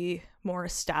to be more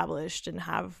established and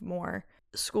have more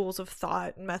schools of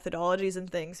thought and methodologies and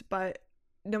things, but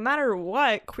no matter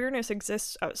what, queerness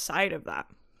exists outside of that.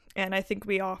 And I think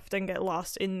we often get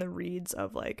lost in the reeds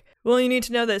of like, well, you need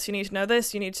to know this, you need to know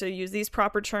this, you need to use these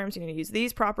proper terms, you need to use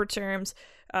these proper terms.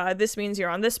 This means you're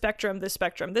on this spectrum, this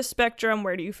spectrum, this spectrum.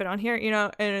 Where do you fit on here? You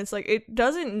know, and it's like, it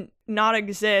doesn't not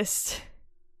exist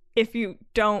if you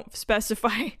don't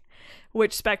specify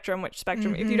which spectrum.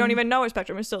 If you don't even know which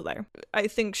spectrum is still there. I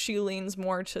think she leans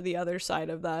more to the other side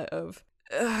of that, of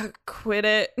quit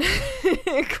it,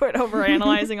 quit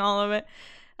overanalyzing all of it.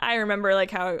 I remember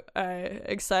like how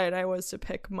excited I was to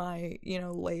pick my, you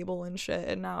know, label and shit,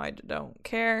 and now I don't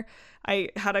care. I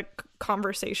had a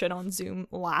conversation on Zoom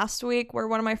last week where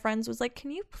one of my friends was like,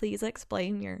 can you please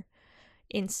explain your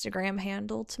Instagram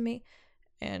handle to me?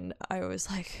 And I was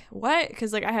like, what?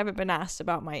 Because like I haven't been asked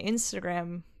about my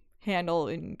Instagram handle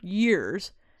in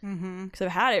years, because I've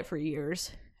had it for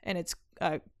years, and it's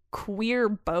a queer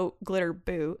boat glitter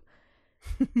boot.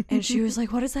 And she was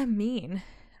like, what does that mean?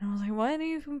 And I was like,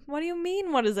 what do you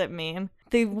mean? What does it mean?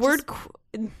 The word,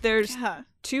 there's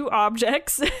two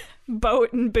objects,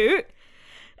 boat and boot,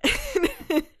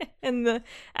 and the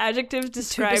adjectives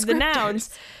describe the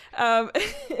nouns.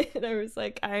 And I was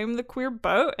like, I'm the queer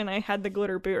boat, and I had the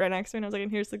glitter boot right next to me, and I was like,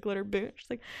 and here's the glitter boot.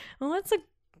 She's like, well, that's a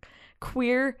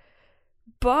queer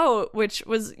boat, which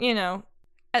was, you know,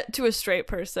 to a straight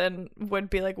person would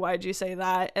be like, why'd you say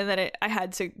that? And then I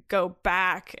had to go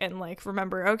back and like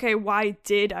remember, okay, why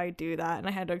did I do that? And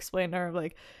I had to explain to her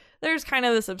like, there's kind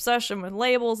of this obsession with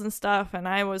labels and stuff, and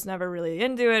I was never really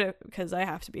into it because I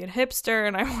have to be a hipster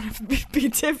and I want to be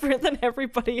different than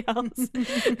everybody else.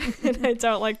 And I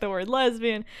don't like the word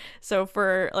lesbian. So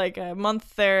for like a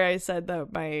month there, I said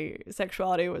that my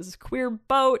sexuality was queer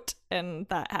boat, and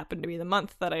that happened to be the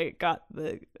month that I got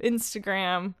the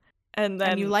Instagram. And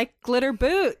you like glitter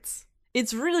boots.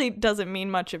 It really doesn't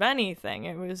mean much of anything.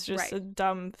 It was just a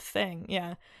dumb thing.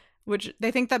 Yeah. Which they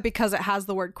think that because it has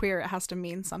the word queer, it has to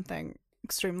mean something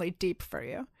extremely deep for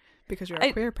you because you're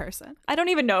a queer person. I don't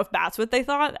even know if that's what they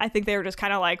thought. I think they were just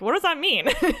kind of like, what does that mean?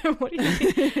 What do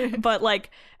you mean? But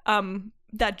like,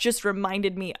 that just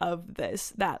reminded me of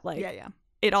this, that like,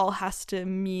 it all has to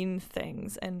mean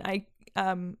things. And I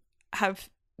have,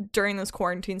 during this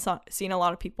quarantine, seen a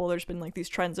lot of people, there's been like these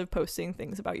trends of posting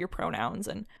things about your pronouns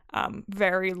and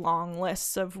very long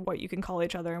lists of what you can call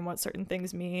each other and what certain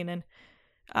things mean. And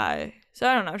so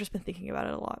I don't know, I've just been thinking about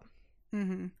it a lot.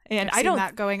 And I don't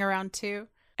that going around too.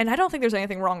 And I don't think there's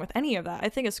anything wrong with any of that. I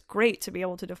think it's great to be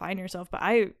able to define yourself, but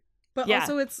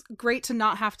also it's great to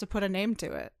not have to put a name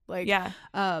to it. Like,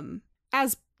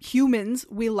 as humans,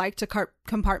 we like to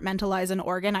compartmentalize and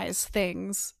organize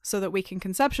things so that we can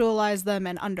conceptualize them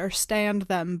and understand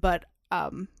them. But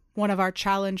one of our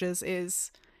challenges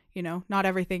is, you know, not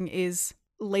everything is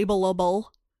labelable.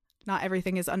 Not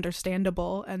everything is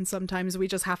understandable. And sometimes we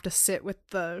just have to sit with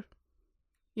the,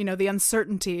 you know, the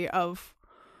uncertainty of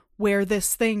where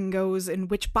this thing goes in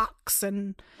which box,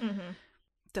 and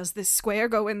does this square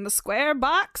go in the square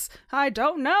box? I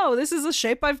don't know. This is a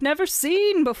shape I've never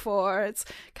seen before. It's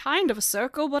kind of a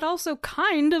circle, but also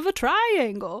kind of a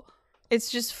triangle. It's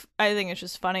just, I think it's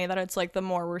just funny that it's like the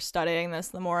more we're studying this,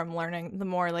 the more I'm learning, the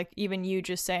more like even you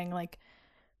just saying like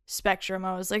spectrum.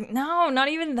 I was like, no, not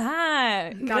even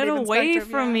that. Not Get even away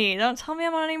spectrum, from yeah. me. Don't tell me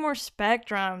I'm on any more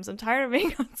spectrums. I'm tired of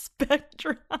being on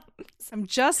spectrums. I'm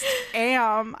just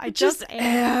am. I Just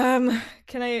am.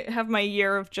 Can I have my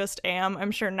year of just am?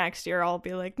 I'm sure next year I'll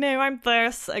be like, no, I'm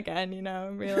this again, you know,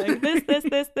 and be like this,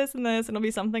 and this, and it'll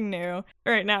be something new.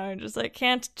 Right now, I'm just like,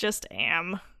 can't just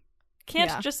am.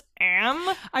 Can't just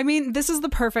am. I mean, this is the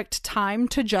perfect time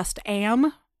to just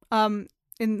am.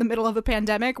 In the middle of a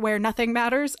pandemic where nothing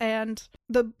matters and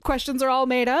the questions are all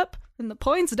made up and the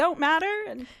points don't matter.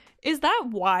 And is that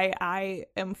why I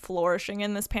am flourishing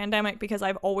in this pandemic? Because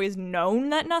I've always known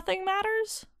that nothing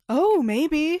matters? Oh,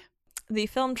 maybe. The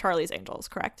film Charlie's Angels,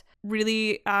 correct?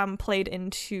 Really played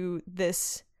into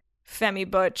this Femi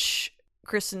Butch,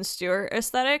 Kristen Stewart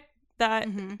aesthetic that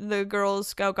the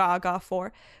girls go gaga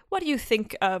for. What do you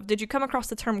think of? Did you come across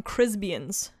the term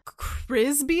Crisbians?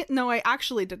 Crisby? No, I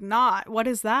actually did not. What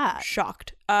is that?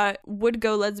 Shocked. Would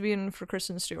go lesbian for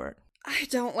Kristen Stewart. I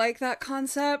don't like that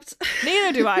concept.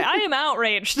 Neither do I. I am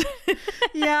outraged.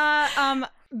 Yeah.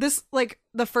 This, like,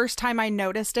 the first time I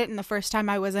noticed it and the first time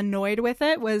I was annoyed with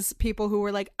it was people who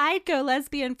were like, I'd go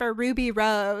lesbian for Ruby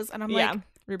Rose. And I'm like,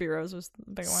 Ruby Rose was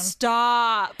the big one.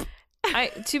 Stop.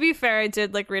 To be fair, I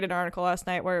did like read an article last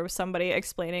night where it was somebody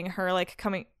explaining her like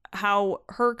how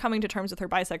her coming to terms with her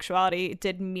bisexuality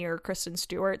did mirror Kristen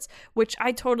Stewart's, which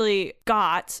I totally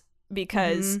got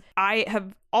because I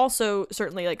have also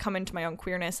certainly like come into my own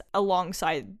queerness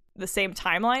alongside the same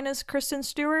timeline as Kristen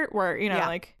Stewart, where, you know,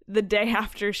 like the day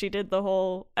after she did the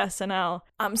whole SNL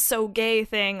I'm so gay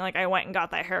thing, like I went and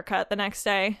got that haircut the next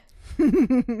day.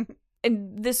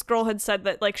 And this girl had said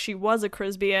that, like, she was a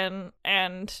Crisbian,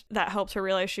 and that helped her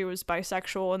realize she was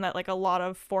bisexual, and that, like, a lot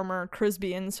of former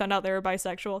Crisbians found out they were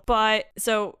bisexual. But,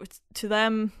 so, to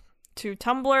them, to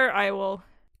Tumblr, I will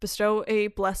bestow a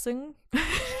blessing.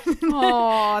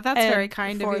 Oh, that's very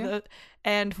kind of you.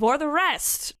 And for the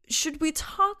rest, should we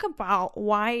talk about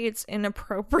why it's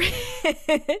inappropriate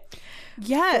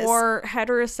for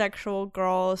heterosexual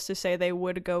girls to say they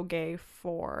would go gay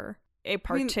for a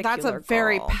particular that's a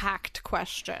very girl? packed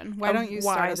question. Why don't you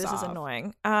start us this off? is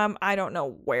annoying. I don't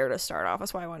know where to start off.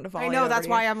 That's why I wanted to follow. I know, that's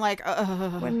why I'm like,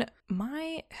 when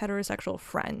my heterosexual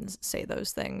friends say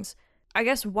those things, I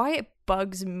guess why it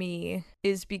bugs me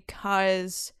is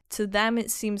because to them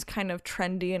it seems kind of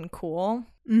trendy and cool.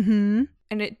 Mm-hmm.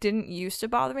 And it didn't used to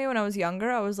bother me when I was younger.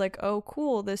 I was like, oh,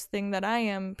 cool, this thing that I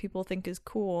am, people think is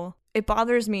cool. It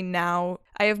bothers me now.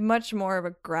 I have much more of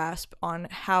a grasp on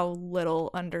how little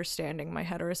understanding my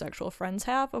heterosexual friends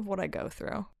have of what I go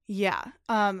through. Yeah.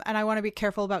 And I want to be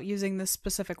careful about using this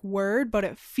specific word, but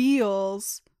it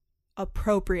feels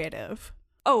appropriative.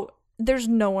 Oh, there's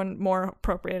no one more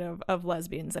appropriative of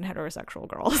lesbians than heterosexual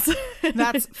girls.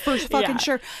 That's for fucking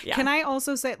sure. Yeah. Can I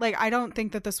also say, like, I don't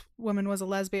think that this woman was a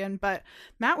lesbian, but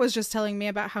Matt was just telling me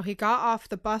about how he got off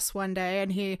the bus one day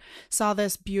and he saw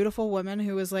this beautiful woman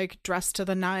who was like dressed to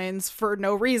the nines for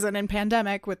no reason in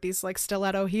pandemic with these like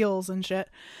stiletto heels and shit.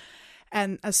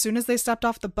 And as soon as they stepped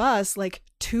off the bus, like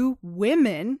 2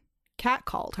 women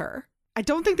catcalled her. I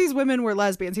don't think these women were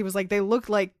lesbians. He was like, they looked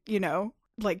like, you know,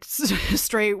 like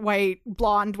straight white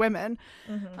blonde women.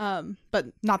 But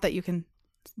not that you can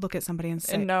look at somebody and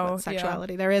say what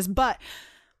sexuality there is, but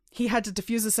he had to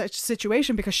diffuse the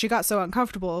situation because she got so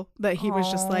uncomfortable that he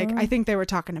was just like, I think they were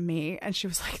talking to me. And she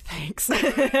was like, thanks.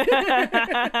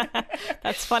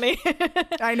 That's funny.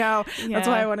 I know. That's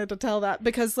why I wanted to tell that,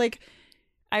 because like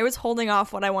I was holding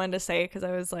off what I wanted to say because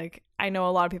I was like, I know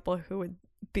a lot of people who would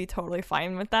be totally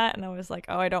fine with that, and I was like,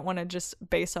 oh, I don't want to just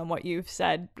based on what you've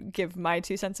said give my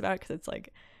 2 cents about it, because it's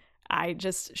like I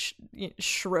just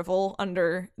shrivel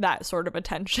under that sort of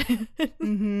attention.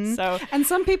 So, and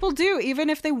some people do, even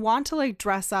if they want to like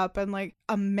dress up, and like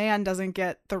a man doesn't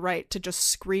get the right to just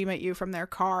scream at you from their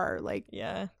car, like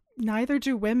neither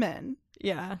do women.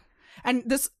 And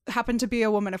this happened to be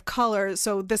a woman of color,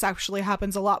 so this actually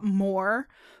happens a lot more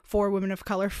for women of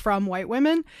color from white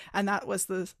women, and that was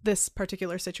this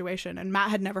particular situation. And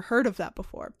Matt had never heard of that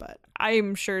before, but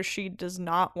I'm sure she does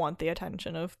not want the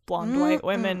attention of blonde white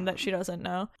women that she doesn't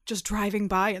know. Just driving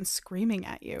by and screaming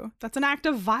at you. That's an act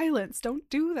of violence. Don't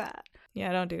do that.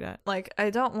 Yeah, don't do that. Like,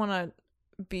 I don't want to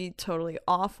be totally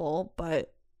awful,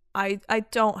 but I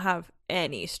don't have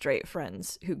any straight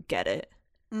friends who get it.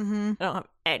 I don't have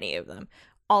any of them.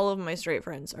 All of my straight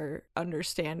friends are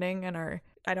understanding and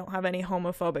I don't have any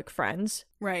homophobic friends.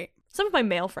 Right. Some of my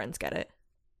male friends get it.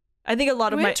 I think a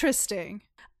lot of Interesting.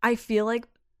 I feel like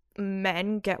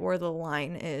men get where the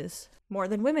line is more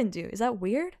than women do. Is that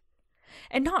weird?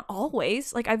 And not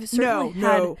always. Like, I've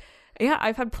certainly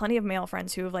I've had plenty of male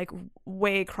friends who have like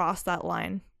way crossed that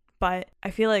line. But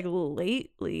I feel like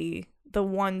lately the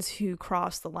ones who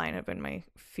cross the line have been my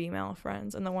female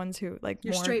friends, and the ones who like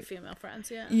your more straight female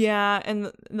friends. yeah,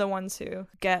 and the ones who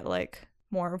get like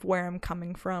more of where I'm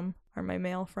coming from are my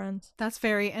male friends. That's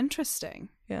very interesting.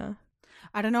 Yeah.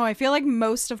 I don't know. I feel like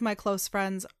most of my close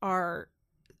friends are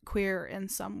queer in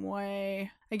some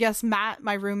way. I guess Matt,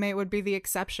 my roommate, would be the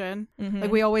exception. Mm-hmm.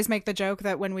 Like, we always make the joke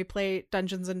that when we play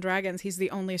Dungeons and Dragons, he's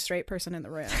the only straight person in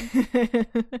the room.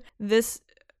 This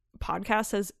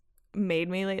podcast has made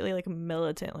me lately like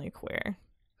militantly queer.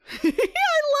 I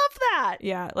love that.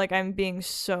 Yeah, like I'm being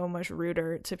so much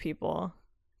ruder to people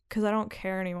because I don't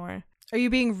care anymore. Are you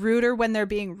being ruder when they're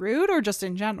being rude, or just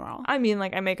in general? I mean,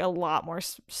 like I make a lot more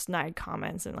snide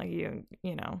comments, and like you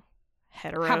know,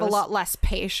 heteros have a lot less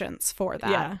patience for that.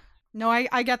 Yeah. No,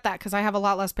 I get that, because I have a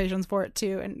lot less patience for it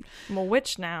too. And I'm a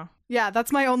witch now. yeah,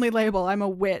 that's my only label. I'm a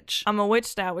witch. I'm a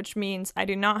witch now, which means I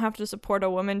do not have to support a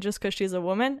woman just because she's a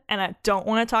woman, and I don't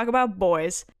want to talk about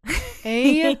boys.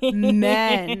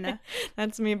 Amen.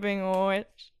 That's me being a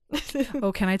witch.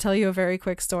 Oh, can I tell you a very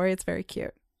quick story? It's very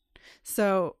cute.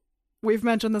 So we've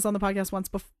mentioned this on the podcast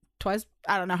twice,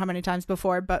 I don't know how many times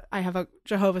before, but I have a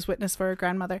Jehovah's Witness for a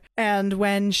grandmother. And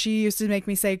when she used to make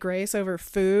me say grace over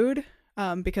food,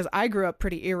 because I grew up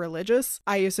pretty irreligious,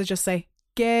 I used to just say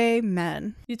gay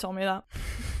men. You told me that.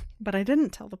 But I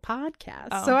didn't tell the podcast.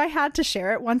 Oh. So I had to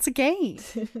share it once again.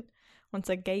 Once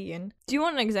again. Do you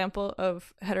want an example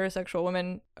of heterosexual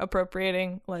women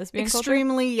appropriating lesbian culture?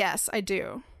 Extremely, yes, I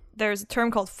do. There's a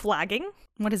term called flagging.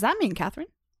 What does that mean, Catherine?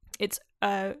 It's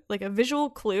like a visual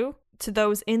clue to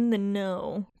those in the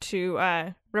know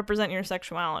to represent your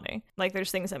sexuality. Like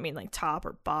there's things that mean like top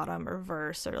or bottom or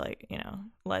verse or like, you know,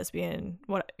 lesbian,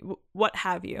 what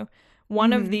have you.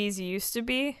 One of these used to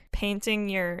be painting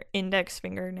your index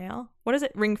fingernail. What is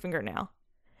it? Ring fingernail.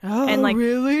 Oh, and like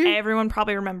really? everyone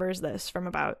probably remembers this from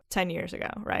about 10 years ago,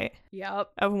 right?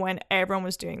 Yep. Of when everyone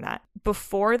was doing that.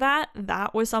 Before that,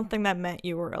 that was something that meant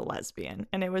you were a lesbian.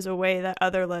 And it was a way that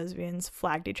other lesbians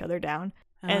flagged each other down.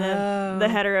 And then the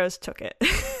heteros took it.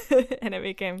 And it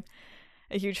became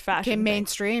a huge fashion Became thing.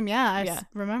 mainstream. Yeah, I Yeah.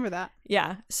 remember that.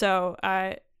 Yeah. So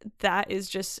that is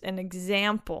just an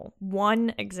example,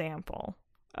 one example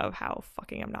of how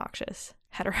fucking obnoxious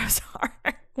heteros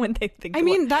are when they think I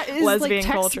mean, that is like lesbian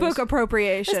textbook cultures.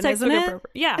 appropriation, It's isn't textbook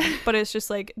it? Yeah, but it's just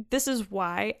like, this is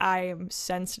why I am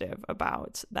sensitive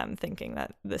about them thinking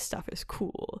that this stuff is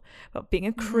cool, about being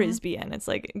a Crisbian. It's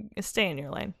like, stay in your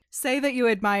lane. Say that you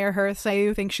admire her, say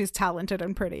you think she's talented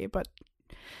and pretty, but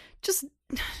just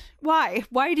why?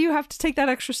 Why do you have to take that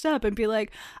extra step and be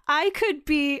like, I could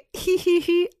be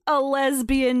a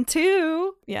lesbian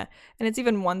too? Yeah, and it's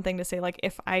even one thing to say, like,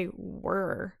 if I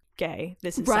were gay,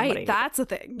 this is Right, somebody. that's a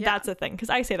thing. Yeah. That's a thing, because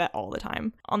I say that all the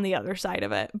time on the other side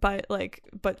of it. But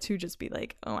to just be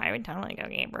like, oh, I would totally go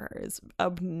gay for her is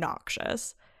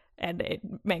obnoxious. And it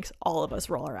makes all of us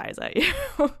roll our eyes at you.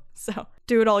 So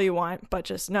do it all you want, but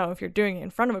just know if you're doing it in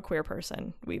front of a queer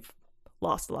person, we've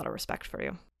lost a lot of respect for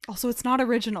you. Also, it's not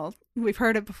original. We've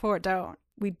heard it before. Don't.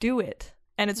 We do it.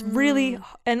 And it's really,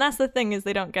 and that's the thing, is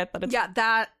they don't get that it's, Yeah,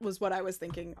 that was what I was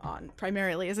thinking on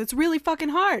primarily, is it's really fucking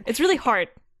hard. it's really hard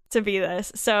to be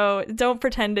this. So don't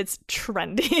pretend it's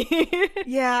trendy.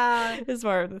 Yeah. Is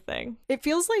more of the thing. It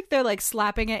feels like they're like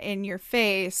slapping it in your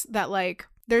face that like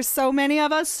there's so many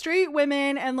of us straight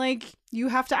women and like you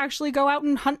have to actually go out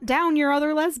and hunt down your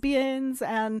other lesbians,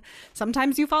 and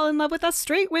sometimes you fall in love with us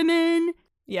straight women.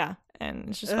 Yeah. And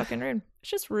it's just fucking rude. It's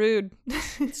just rude.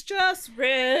 It's just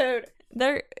rude.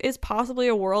 There is possibly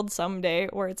a world someday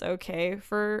where it's okay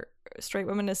for straight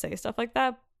women to say stuff like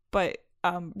that, but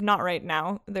not right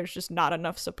now. There's just not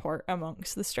enough support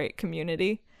amongst the straight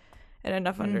community and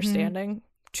enough understanding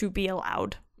to be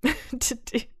allowed to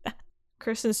do that.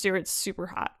 Kristen Stewart's super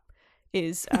hot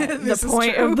is the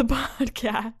point of the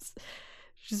podcast.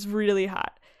 She's really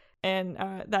hot. And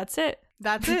that's it.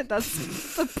 That's it.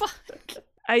 That's the fuck.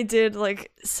 I did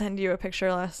like send you a picture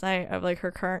last night of like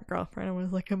her current girlfriend and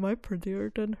was like, am I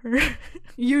prettier than her?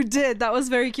 You did. That was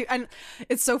very cute. And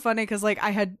it's so funny because like I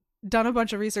had done a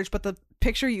bunch of research, but the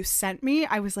picture you sent me,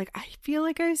 I was like, I feel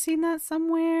like I've seen that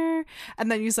somewhere.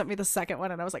 And then you sent me the second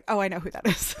one and I was like, oh, I know who that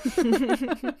is.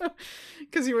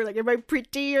 Because you were like, am I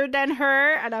prettier than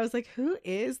her? And I was like, who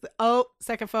is oh,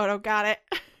 second photo. Got it.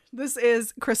 This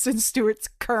is Kristen Stewart's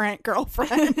current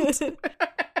girlfriend.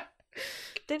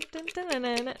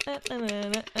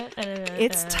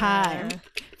 It's time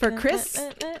for Chris.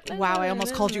 Wow, I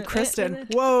almost called you Kristen.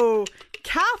 Whoa.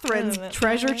 Catherine's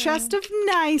treasure chest of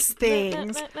nice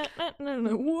things.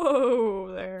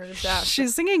 Whoa, there's that.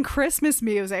 She's singing Christmas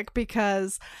music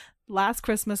because last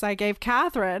Christmas I gave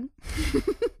Catherine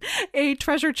a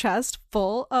treasure chest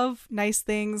full of nice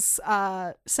things,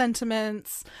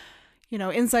 sentiments,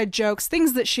 inside jokes,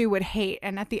 things that she would hate.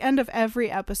 And at the end of every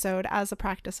episode, as a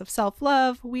practice of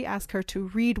self-love, we ask her to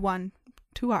read one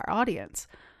to our audience.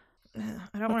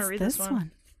 I don't want to read this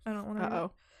one. I don't want to.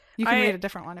 Uh-oh. You can read a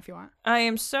different one if you want. I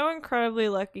am so incredibly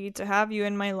lucky to have you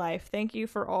in my life. Thank you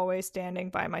for always standing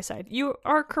by my side. You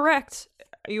are correct.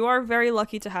 You are very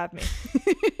lucky to have me.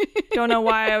 Don't know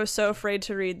why I was so afraid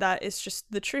to read that. It's just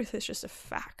the truth. It's just a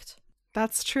fact.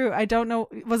 That's true. I don't know.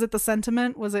 Was it the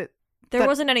sentiment? Was it? There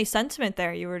wasn't any sentiment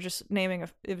there. You were just naming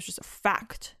it was just a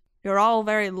fact. You're all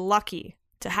very lucky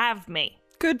to have me.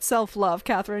 Good self-love,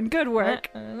 Catherine. Good work.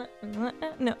 No.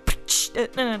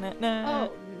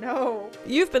 Oh, no.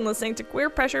 You've been listening to Queer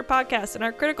Pressure Podcast and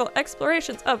our critical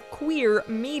explorations of queer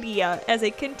media as a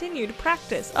continued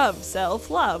practice of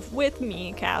self-love with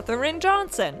me, Catherine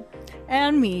Johnson.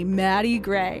 And me, Maddie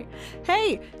Gray.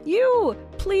 Hey, you,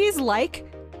 please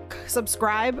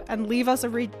subscribe, and leave us a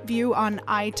review on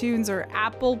iTunes or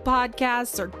Apple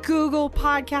Podcasts or Google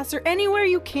Podcasts or anywhere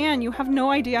you can. You have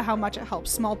no idea how much it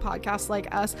helps small podcasts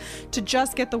like us to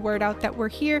just get the word out that we're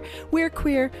here, we're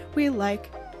queer, we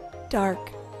like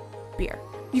dark beer.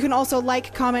 You can also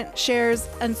comment, shares,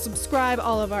 and subscribe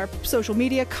all of our social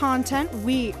media content.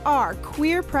 We are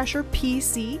Queer Pressure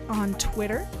PC on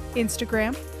Twitter,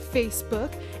 Instagram,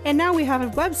 Facebook, and now we have a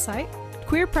website,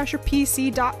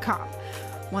 queerpressurepc.com.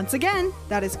 Once again,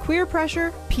 that is Queer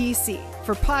Pressure PC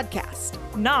for podcast.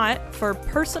 Not for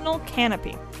personal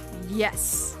canopy.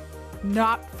 Yes,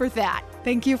 not for that.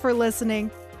 Thank you for listening.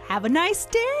 Have a nice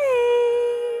day.